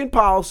Republican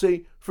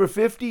policy for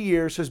 50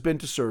 years has been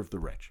to serve the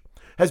rich,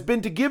 has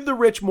been to give the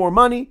rich more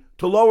money,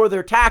 to lower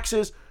their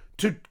taxes,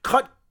 to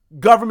cut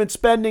government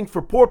spending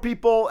for poor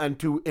people, and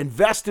to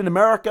invest in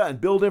America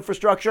and build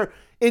infrastructure,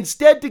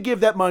 instead to give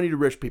that money to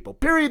rich people.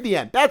 Period. The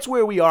end. That's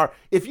where we are.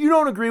 If you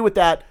don't agree with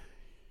that,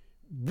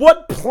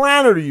 what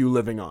planet are you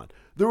living on?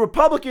 The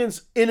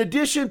Republicans, in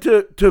addition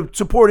to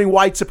supporting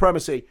white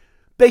supremacy,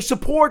 they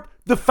support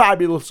the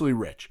fabulously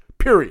rich.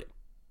 Period.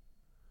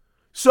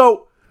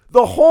 So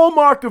the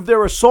hallmark of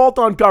their assault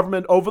on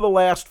government over the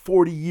last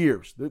 40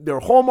 years, their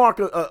hallmark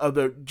of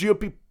the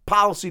GOP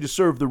policy to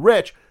serve the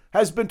rich,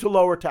 has been to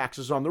lower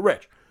taxes on the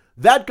rich.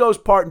 That goes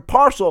part and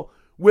parcel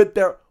with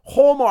their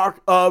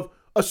hallmark of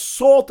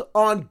assault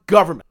on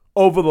government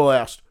over the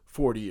last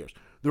 40 years.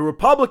 The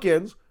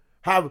Republicans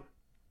have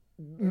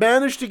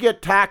managed to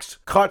get tax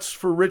cuts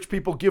for rich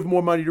people, give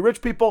more money to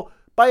rich people,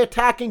 by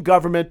attacking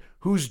government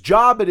whose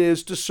job it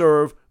is to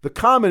serve the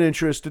common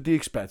interest at the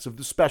expense of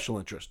the special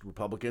interest.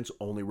 Republicans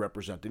only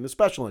representing the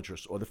special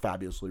interest or the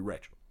fabulously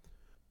rich.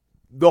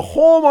 The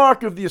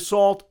hallmark of the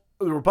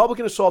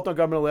Republican assault on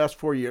government in the last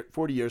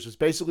 40 years has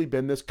basically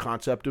been this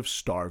concept of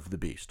starve the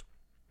beast.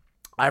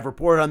 I've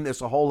reported on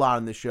this a whole lot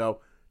on this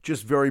show.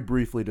 Just very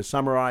briefly to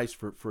summarize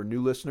for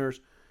new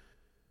listeners.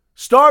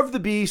 Starve the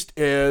beast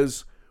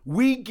is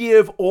we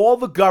give all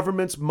the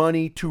government's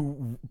money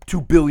to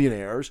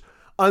billionaires.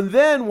 And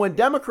then when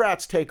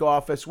Democrats take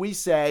office, we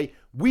say,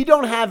 we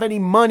don't have any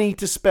money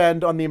to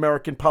spend on the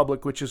American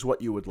public, which is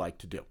what you would like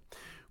to do.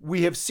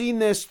 We have seen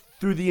this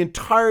through the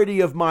entirety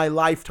of my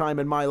lifetime,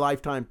 and my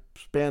lifetime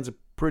spans a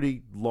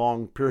pretty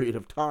long period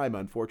of time,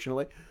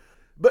 unfortunately.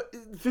 But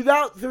through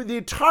the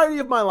entirety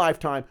of my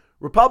lifetime,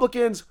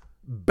 Republicans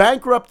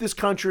bankrupt this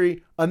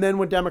country, and then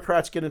when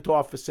Democrats get into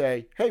office,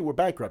 say, "Hey, we're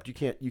bankrupt. You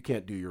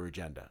can't do your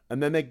agenda."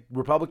 And then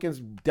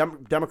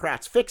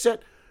Democrats fix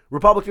it.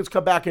 Republicans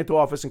come back into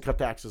office and cut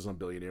taxes on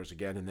billionaires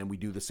again, and then we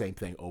do the same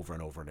thing over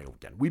and over and over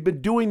again. We've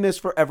been doing this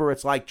forever.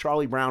 It's like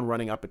Charlie Brown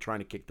running up and trying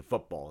to kick the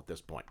football at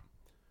this point.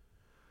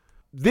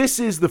 This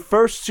is the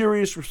first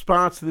serious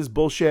response to this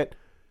bullshit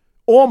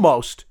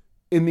almost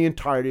in the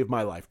entirety of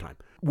my lifetime,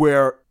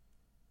 where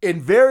in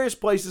various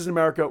places in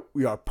America,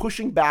 we are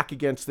pushing back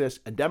against this,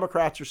 and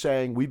Democrats are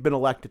saying we've been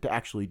elected to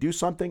actually do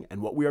something,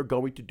 and what we are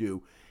going to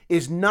do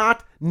is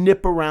not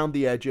nip around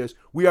the edges.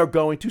 We are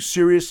going to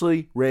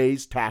seriously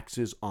raise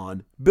taxes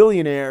on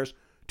billionaires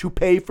to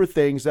pay for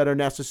things that are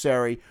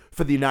necessary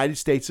for the United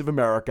States of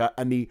America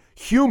and the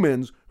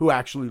humans who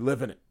actually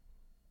live in it.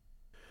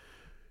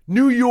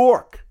 New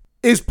York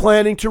is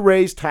planning to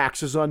raise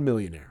taxes on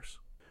millionaires.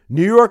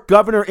 New York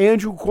Governor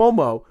Andrew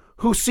Cuomo,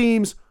 who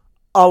seems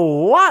a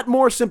lot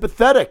more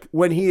sympathetic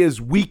when he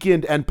is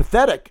weakened and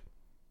pathetic,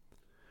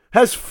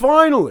 has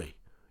finally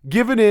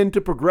given in to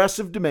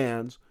progressive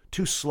demands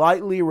to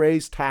slightly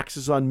raise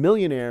taxes on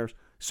millionaires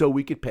so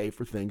we could pay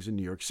for things in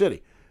New York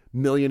City.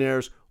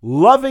 Millionaires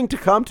loving to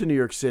come to New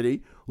York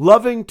City,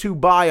 loving to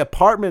buy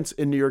apartments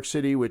in New York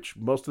City, which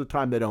most of the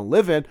time they don't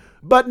live in,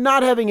 but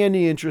not having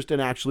any interest in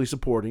actually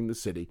supporting the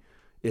city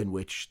in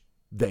which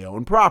they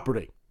own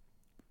property.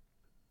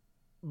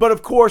 But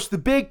of course, the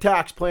big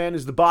tax plan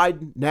is the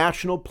Biden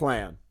national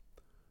plan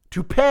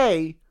to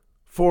pay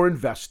for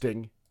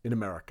investing in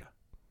America.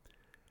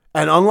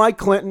 And unlike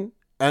Clinton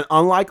and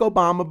unlike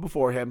Obama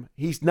before him,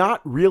 he's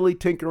not really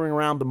tinkering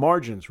around the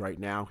margins right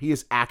now. He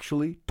is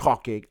actually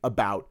talking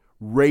about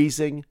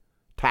raising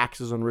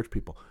taxes on rich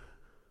people.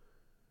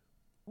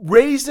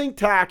 Raising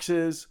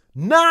taxes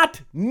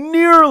not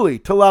nearly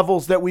to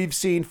levels that we've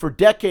seen for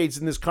decades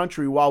in this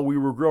country while we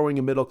were growing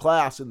a middle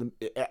class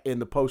in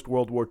the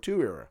post-World War II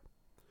era.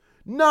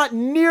 Not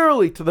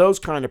nearly to those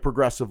kind of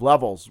progressive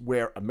levels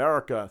where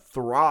America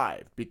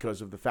thrived because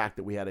of the fact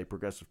that we had a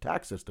progressive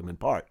tax system in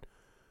part.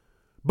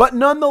 But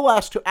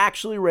nonetheless, to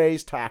actually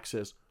raise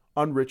taxes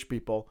on rich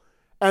people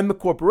and the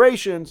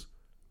corporations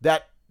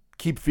that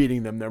keep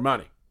feeding them their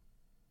money.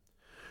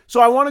 So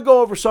I want to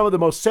go over some of the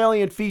most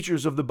salient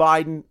features of the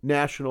Biden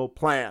national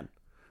plan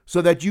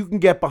so that you can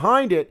get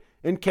behind it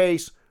in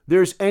case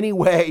there's any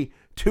way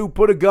to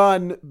put a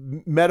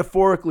gun,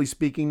 metaphorically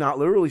speaking, not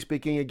literally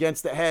speaking,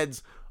 against the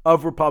heads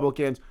of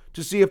Republicans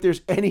to see if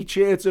there's any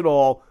chance at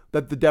all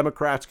that the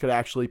Democrats could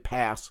actually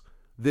pass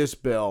this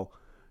bill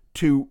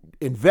to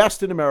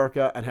invest in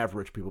America and have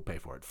rich people pay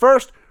for it.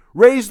 First,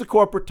 raise the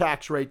corporate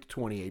tax rate to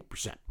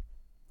 28%.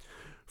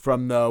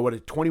 from the,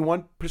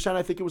 21%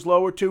 I think it was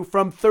lower to,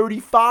 from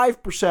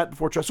 35%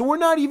 before Trump. So we're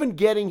not even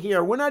getting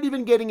here. We're not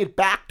even getting it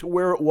back to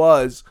where it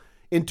was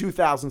in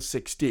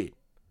 2016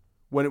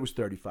 when it was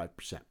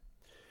 35%.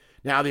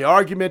 Now, the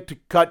argument to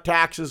cut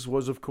taxes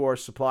was, of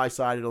course, supply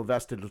side, it'll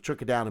invest it, it'll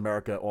trickle down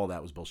America. All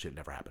that was bullshit. It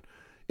never happened.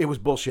 It was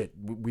bullshit.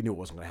 We knew it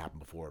wasn't going to happen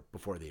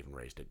before they even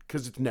raised it,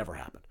 because it's never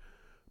happened.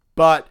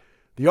 But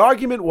the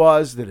argument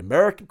was that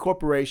American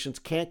corporations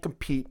can't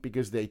compete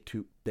because they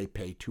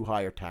pay too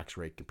high a tax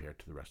rate compared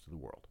to the rest of the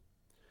world.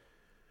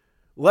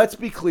 Let's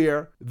be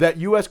clear that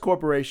U.S.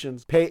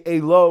 corporations pay a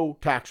low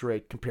tax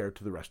rate compared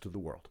to the rest of the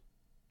world.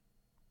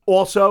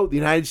 Also, the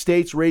United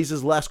States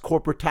raises less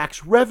corporate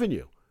tax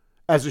revenue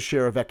as a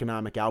share of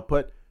economic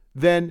output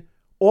than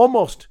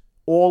almost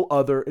all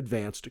other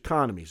advanced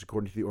economies,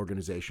 according to the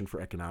Organization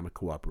for Economic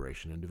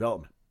Cooperation and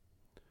Development.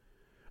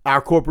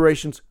 Our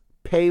corporations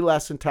pay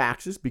less in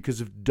taxes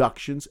because of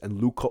deductions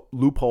and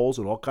loopholes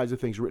and all kinds of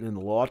things written in the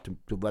law to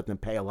let them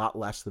pay a lot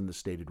less than the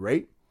stated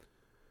rate.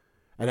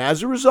 And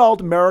as a result,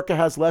 America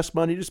has less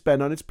money to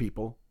spend on its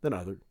people than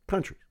other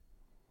countries.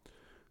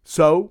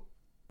 So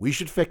we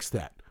should fix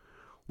that.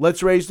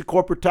 Let's raise the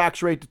corporate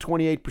tax rate to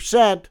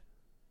 28%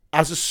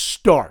 as a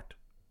start.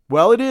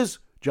 Well, it is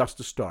just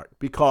a start,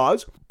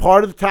 because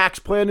part of the tax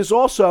plan is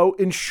also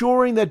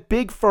ensuring that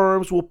big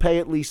firms will pay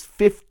at least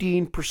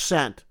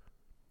 15%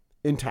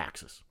 in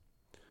taxes.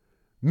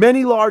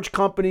 Many large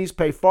companies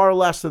pay far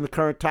less than the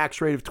current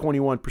tax rate of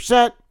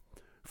 21%.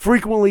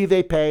 Frequently,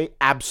 they pay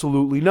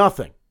absolutely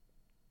nothing.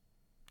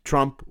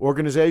 Trump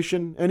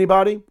Organization,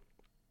 anybody?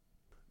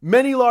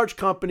 Many large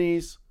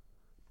companies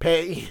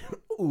pay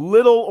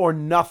little or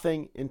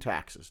nothing in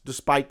taxes,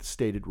 despite the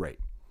stated rate.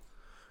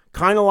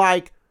 Kind of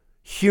like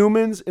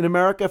humans in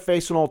America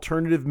face an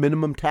alternative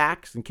minimum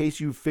tax in case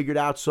you've figured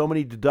out so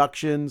many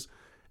deductions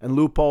and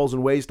loopholes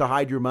and ways to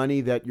hide your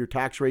money that your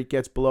tax rate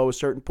gets below a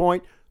certain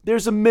point.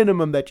 There's a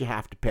minimum that you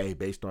have to pay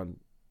based on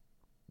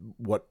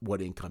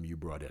what income you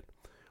brought in.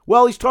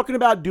 Well, he's talking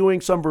about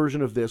doing some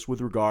version of this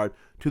with regard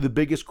to the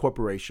biggest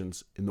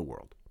corporations in the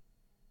world.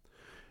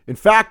 In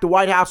fact, the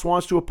White House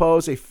wants to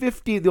oppose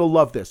they'll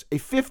love this, a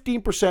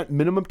 15%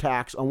 minimum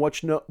tax on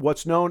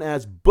what's known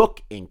as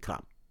book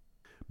income.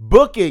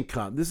 Book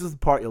income, this is the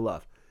part you'll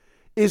love,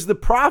 is the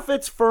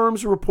profits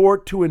firms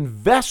report to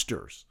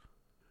investors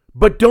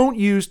but don't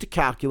use to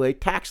calculate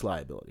tax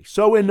liability.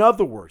 So in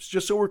other words,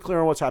 just so we're clear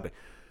on what's happening,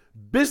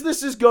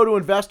 businesses go to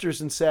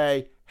investors and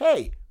say,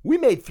 hey, we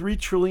made $3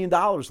 trillion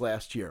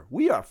last year.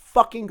 We are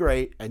fucking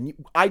great, and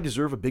I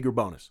deserve a bigger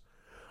bonus.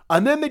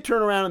 And then they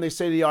turn around and they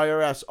say to the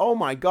IRS, oh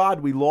my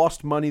God, we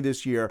lost money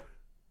this year.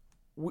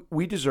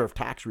 We deserve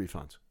tax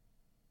refunds.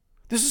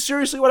 This is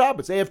seriously what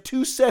happens. They have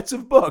two sets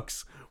of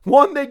books.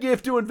 One they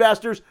give to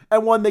investors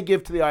and one they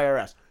give to the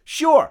IRS.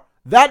 Sure,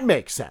 that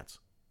makes sense.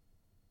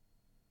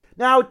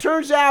 Now, it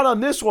turns out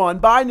on this one,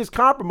 Biden is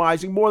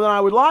compromising more than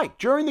I would like.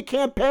 During the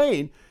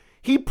campaign,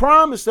 he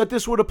promised that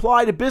this would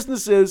apply to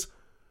businesses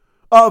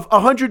of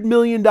 $100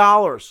 million,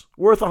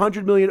 worth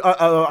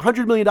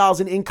 $100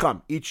 million in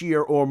income each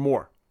year or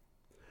more.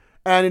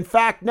 And in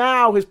fact,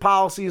 now his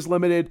policy is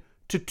limited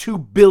to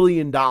 $2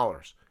 billion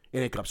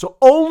in income. So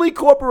only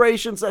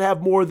corporations that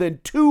have more than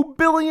 $2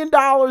 billion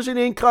in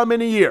income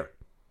in a year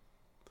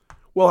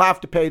will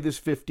have to pay this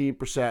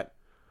 15%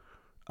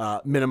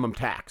 minimum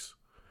tax.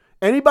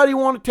 Anybody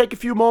want to take a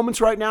few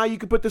moments right now? You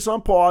could put this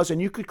on pause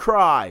and you could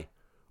cry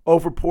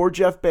over poor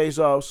Jeff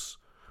Bezos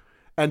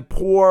and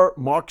poor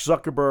Mark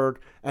Zuckerberg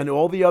and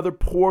all the other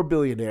poor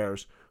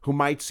billionaires who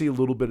might see a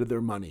little bit of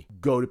their money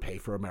go to pay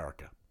for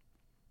America.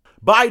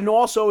 Biden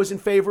also is in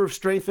favor of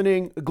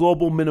strengthening a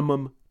global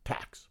minimum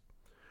tax.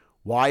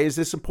 Why is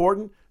this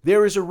important?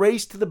 There is a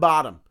race to the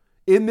bottom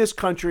in this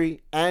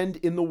country and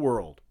in the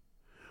world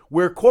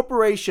where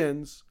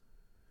corporations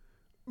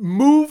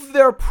move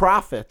their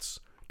profits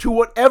to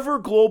whatever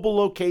global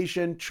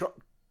location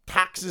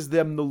taxes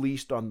them the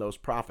least on those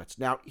profits.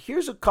 Now,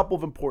 here's a couple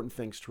of important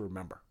things to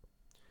remember.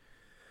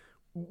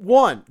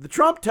 One, the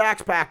Trump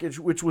tax package,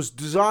 which was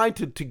designed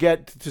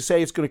to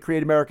say it's going to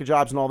create American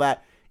jobs and all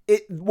that,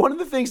 one of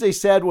the things they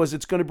said was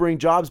it's going to bring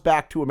jobs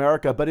back to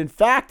America, but in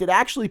fact, it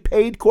actually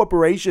paid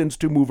corporations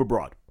to move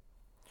abroad,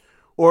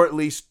 or at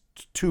least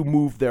to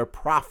move their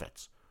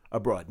profits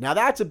abroad. Now,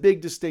 that's a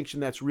big distinction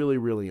that's really,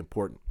 really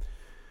important.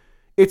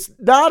 It's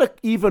not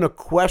even a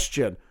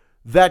question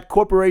that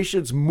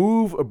corporations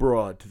move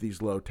abroad to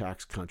these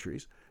low-tax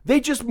countries. They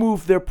just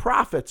move their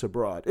profits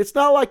abroad. It's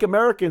not like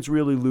Americans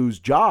really lose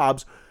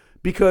jobs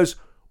because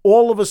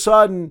all of a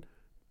sudden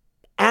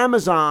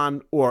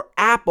Amazon or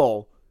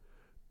Apple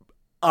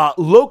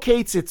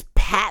locates its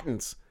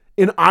patents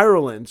in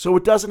Ireland so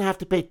it doesn't have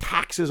to pay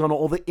taxes on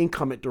all the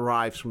income it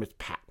derives from its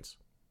patents.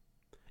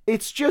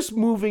 It's just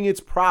moving its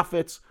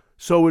profits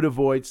so it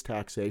avoids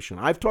taxation.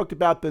 I've talked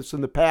about this in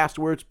the past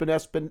where it's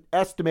been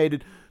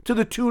estimated to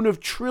the tune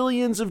of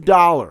trillions of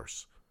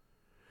dollars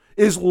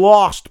is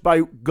lost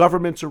by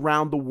governments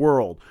around the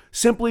world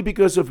simply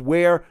because of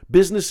where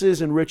businesses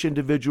and rich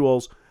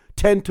individuals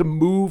tend to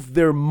move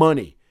their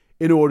money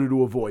in order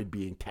to avoid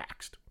being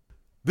taxed.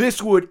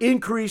 This would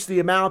increase the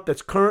amount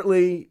that's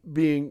currently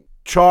being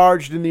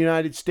charged in the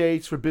United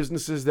States for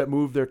businesses that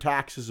move their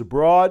taxes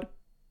abroad,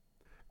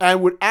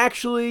 and would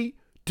actually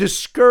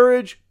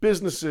discourage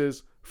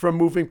businesses from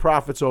moving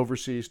profits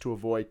overseas to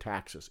avoid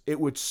taxes. It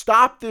would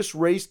stop this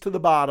race to the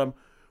bottom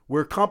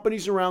where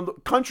countries around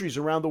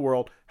the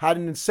world had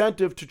an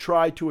incentive to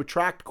try to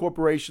attract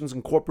corporations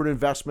and corporate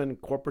investment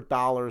and corporate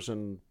dollars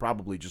and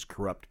probably just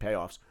corrupt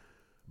payoffs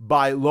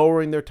by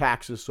lowering their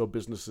taxes so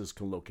businesses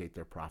can locate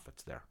their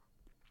profits there.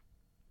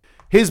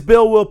 His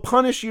bill will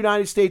punish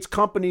United States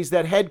companies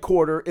that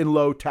headquarter in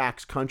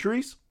low-tax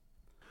countries.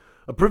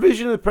 A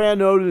provision of the plan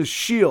known as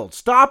SHIELD,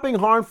 stopping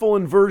harmful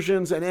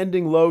inversions and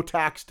ending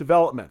low-tax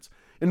developments.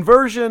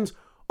 Inversions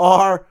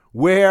are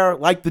where,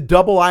 like the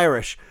double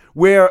Irish,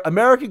 where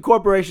American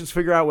corporations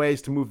figure out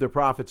ways to move their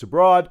profits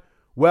abroad.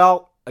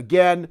 Well,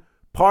 again,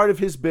 part of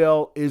his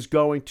bill is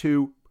going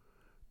to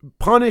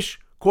punish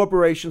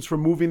corporations for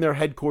moving their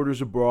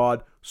headquarters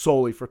abroad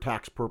solely for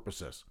tax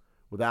purposes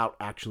without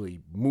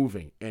actually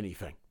moving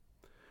anything.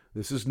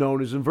 This is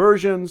known as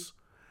inversions,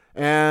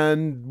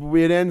 and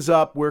it ends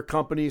up where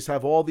companies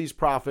have all these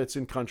profits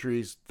in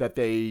countries that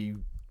they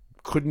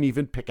couldn't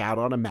even pick out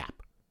on a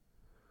map,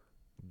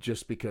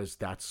 just because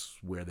that's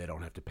where they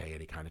don't have to pay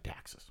any kind of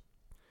taxes.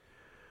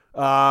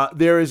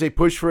 There is a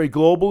push for a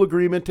global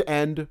agreement to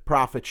end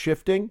profit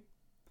shifting.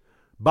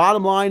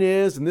 Bottom line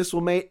is, and this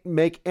will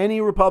make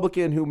any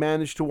Republican who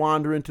managed to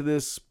wander into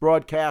this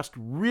broadcast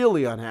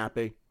really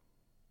unhappy,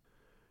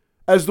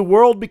 as the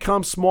world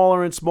becomes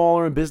smaller and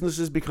smaller and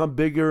businesses become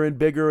bigger and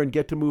bigger and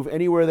get to move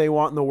anywhere they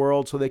want in the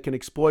world so they can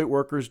exploit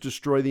workers,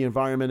 destroy the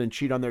environment, and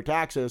cheat on their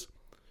taxes,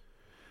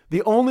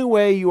 the only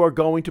way you are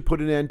going to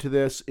put an end to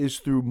this is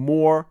through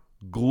more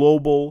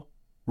global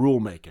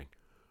rulemaking.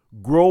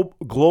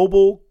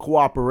 Global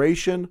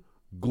cooperation,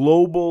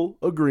 global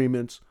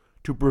agreements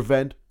to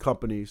prevent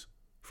companies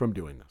from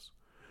doing this.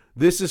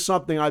 This is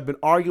something I've been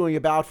arguing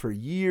about for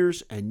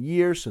years and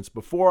years, since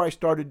before I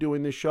started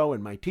doing this show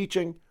and my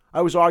teaching.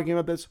 I was arguing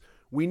about this.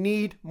 We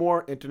need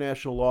more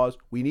international laws.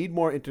 We need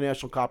more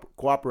international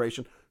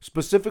cooperation,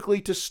 specifically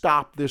to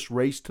stop this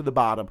race to the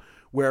bottom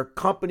where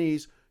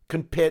companies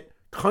can pit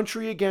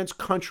country against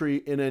country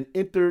in an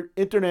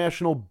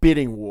international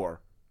bidding war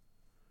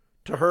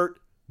to hurt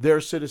their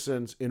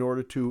citizens in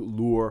order to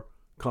lure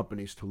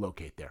companies to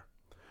locate there.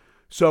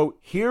 So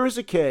here is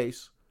a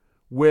case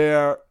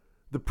where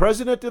the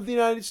President of the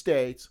United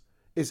States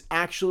is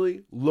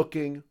actually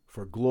looking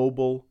for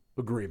global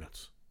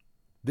agreements.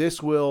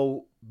 This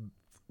will,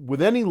 with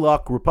any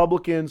luck,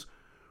 Republicans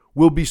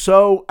will be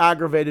so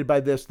aggravated by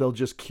this, they'll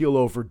just keel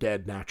over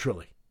dead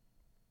naturally.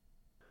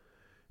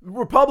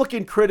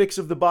 Republican critics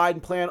of the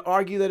Biden plan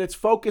argue that its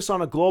focus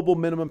on a global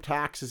minimum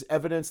tax is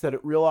evidence that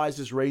it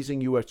realizes raising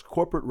U.S.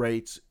 corporate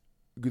rates,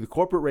 the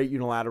corporate rate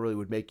unilaterally,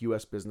 would make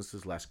U.S.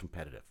 businesses less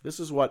competitive.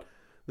 This is what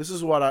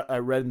I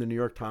read in the New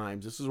York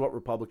Times. This is what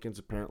Republicans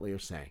apparently are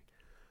saying.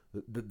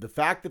 The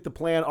fact that the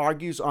plan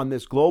argues on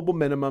this global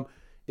minimum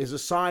is a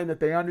sign that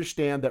they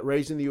understand that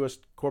raising the U.S.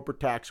 corporate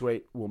tax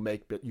rate will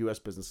make U.S.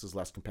 businesses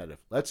less competitive.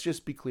 Let's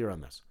just be clear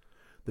on this.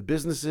 The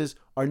businesses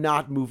are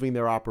not moving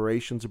their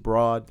operations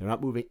abroad. They're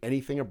not moving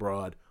anything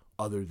abroad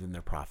other than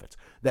their profits.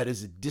 That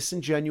is a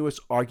disingenuous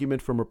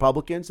argument from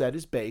Republicans that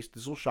is based,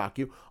 this will shock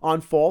you,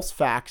 on false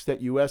facts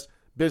that U.S.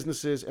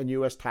 businesses and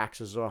U.S.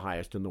 taxes are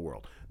highest in the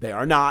world. They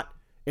are not,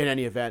 in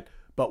any event,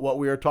 but what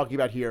we are talking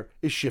about here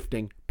is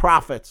shifting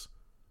profits,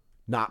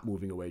 not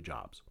moving away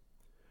jobs.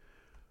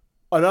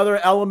 Another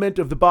element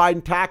of the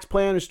Biden tax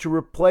plan is to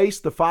replace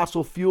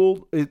fossil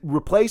fuel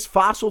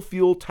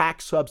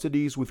tax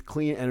subsidies with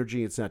clean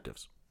energy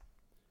incentives.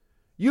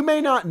 You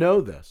may not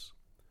know this,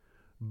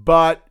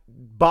 but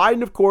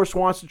Biden, of course,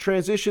 wants to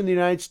transition the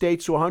United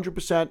States to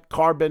 100%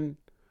 carbon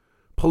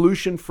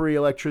pollution-free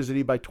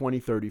electricity by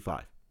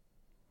 2035.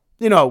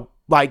 You know,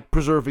 like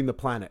preserving the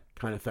planet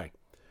kind of thing.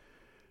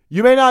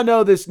 You may not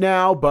know this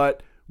now,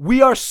 but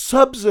we are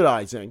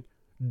subsidizing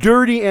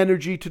dirty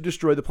energy to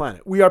destroy the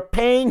planet. We are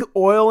paying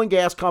oil and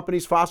gas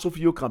companies, fossil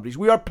fuel companies,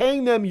 we are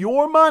paying them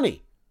your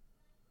money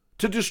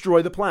to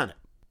destroy the planet.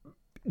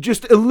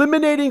 Just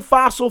eliminating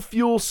fossil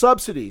fuel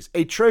subsidies.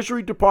 A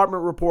Treasury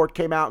Department report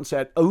came out and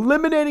said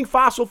eliminating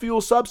fossil fuel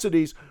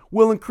subsidies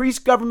will increase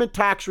government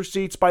tax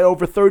receipts by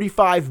over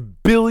 $35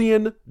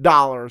 billion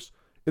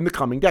in the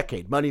coming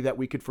decade. Money that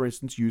we could, for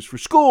instance, use for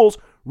schools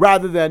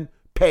rather than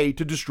pay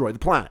to destroy the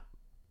planet.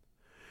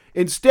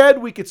 Instead,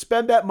 we could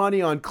spend that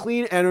money on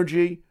clean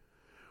energy,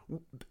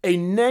 a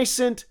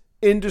nascent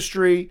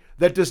industry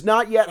that does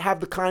not yet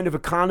have the kind of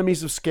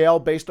economies of scale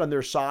based on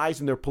their size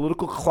and their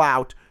political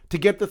clout to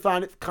get the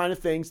kind of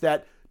things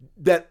that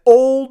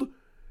old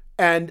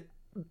and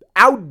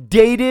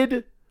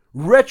outdated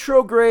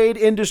retrograde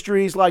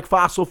industries like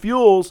fossil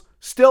fuels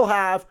still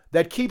have,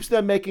 that keeps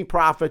them making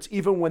profits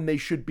even when they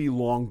should be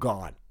long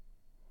gone.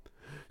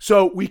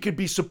 So we could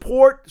be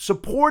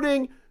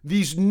supporting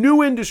these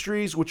new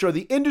industries, which are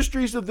the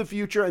industries of the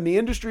future and the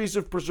industries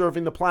of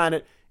preserving the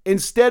planet,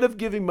 instead of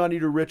giving money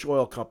to rich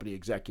oil company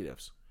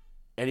executives.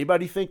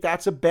 Anybody think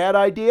that's a bad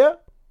idea?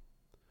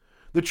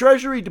 The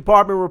Treasury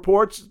Department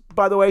reports,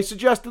 by the way,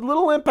 suggested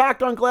little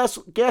impact on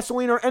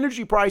gasoline or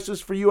energy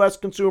prices for U.S.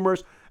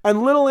 consumers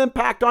and little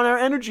impact on our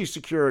energy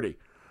security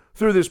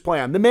through this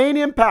plan. The main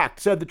impact,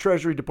 said the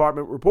Treasury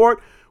Department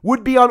report,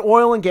 would be on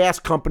oil and gas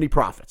company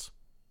profits.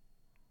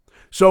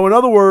 So in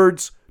other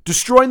words,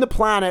 destroying the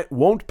planet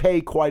won't pay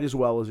quite as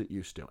well as it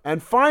used to.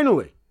 And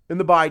finally, in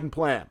the Biden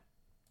plan,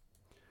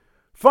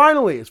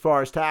 as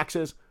far as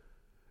taxes,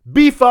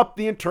 beef up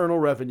the Internal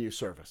Revenue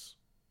Service.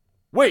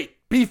 Wait,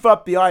 beef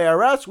up the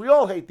IRS? We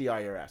all hate the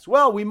IRS.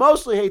 Well, we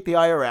mostly hate the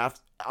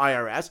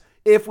IRS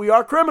if we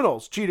are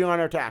criminals cheating on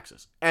our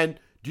taxes. And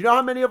do you know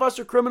how many of us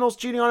are criminals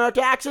cheating on our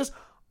taxes?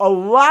 A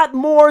lot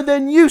more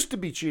than used to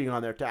be cheating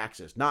on their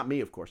taxes. Not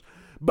me, of course.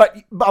 But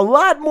a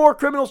lot more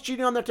criminals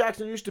cheating on their taxes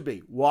than used to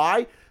be.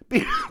 Why?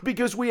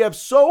 Because we have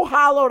so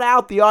hollowed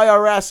out the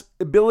IRS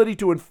ability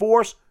to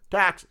enforce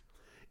taxes.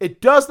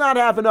 It does not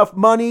have enough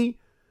money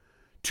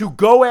to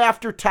go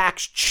after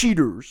tax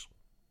cheaters.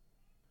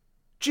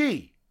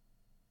 Gee,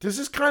 does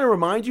this kind of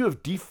remind you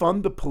of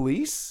defund the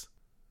police?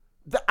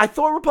 I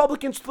thought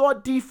Republicans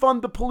thought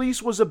defund the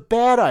police was a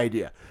bad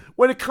idea.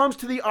 When it comes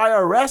to the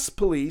IRS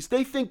police,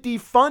 they think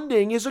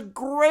defunding is a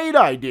great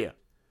idea.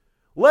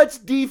 Let's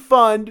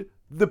defund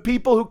the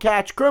people who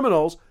catch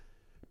criminals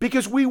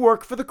because we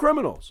work for the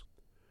criminals.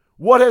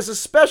 What has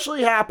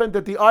especially happened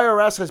that the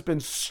IRS has been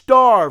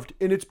starved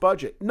in its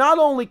budget. Not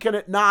only can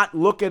it not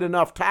look at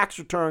enough tax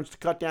returns to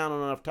cut down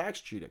on enough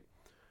tax cheating,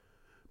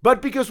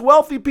 but because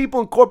wealthy people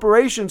and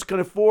corporations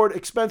can afford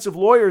expensive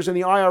lawyers and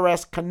the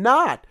IRS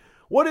cannot.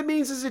 What it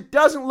means is it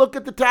doesn't look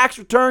at the tax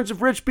returns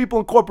of rich people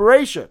and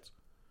corporations.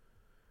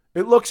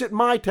 It looks at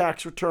my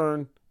tax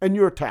return and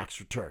your tax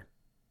return.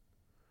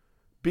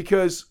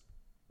 Because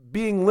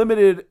being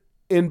limited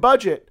in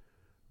budget,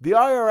 the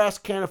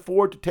IRS can't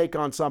afford to take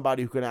on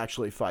somebody who can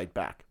actually fight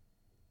back.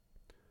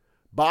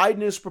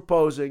 Biden is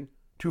proposing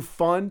to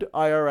fund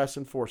IRS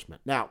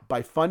enforcement. Now,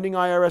 by funding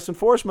IRS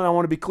enforcement, I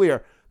want to be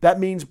clear, that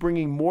means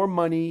bringing more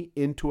money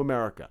into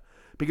America.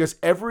 Because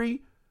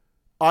every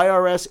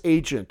IRS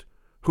agent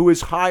who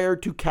is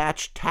hired to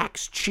catch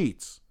tax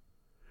cheats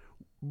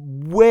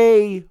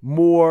way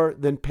more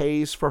than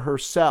pays for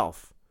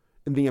herself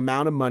in the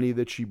amount of money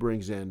that she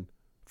brings in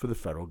for the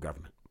federal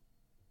government.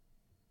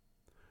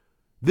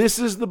 This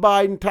is the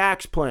Biden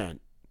tax plan.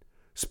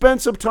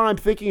 Spend some time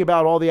thinking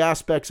about all the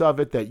aspects of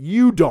it that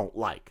you don't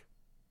like.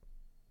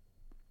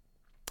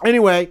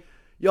 Anyway,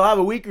 you'll have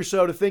a week or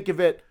so to think of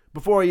it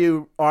before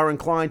you are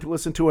inclined to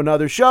listen to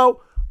another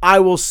show. I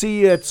will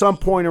see you at some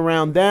point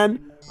around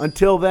then.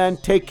 Until then,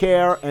 take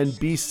care and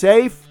be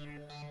safe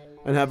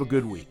and have a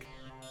good week.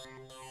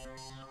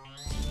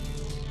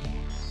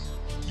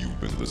 You've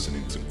been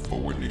listening to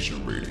Forward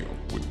Nation Radio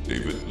with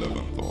David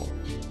Leventhal.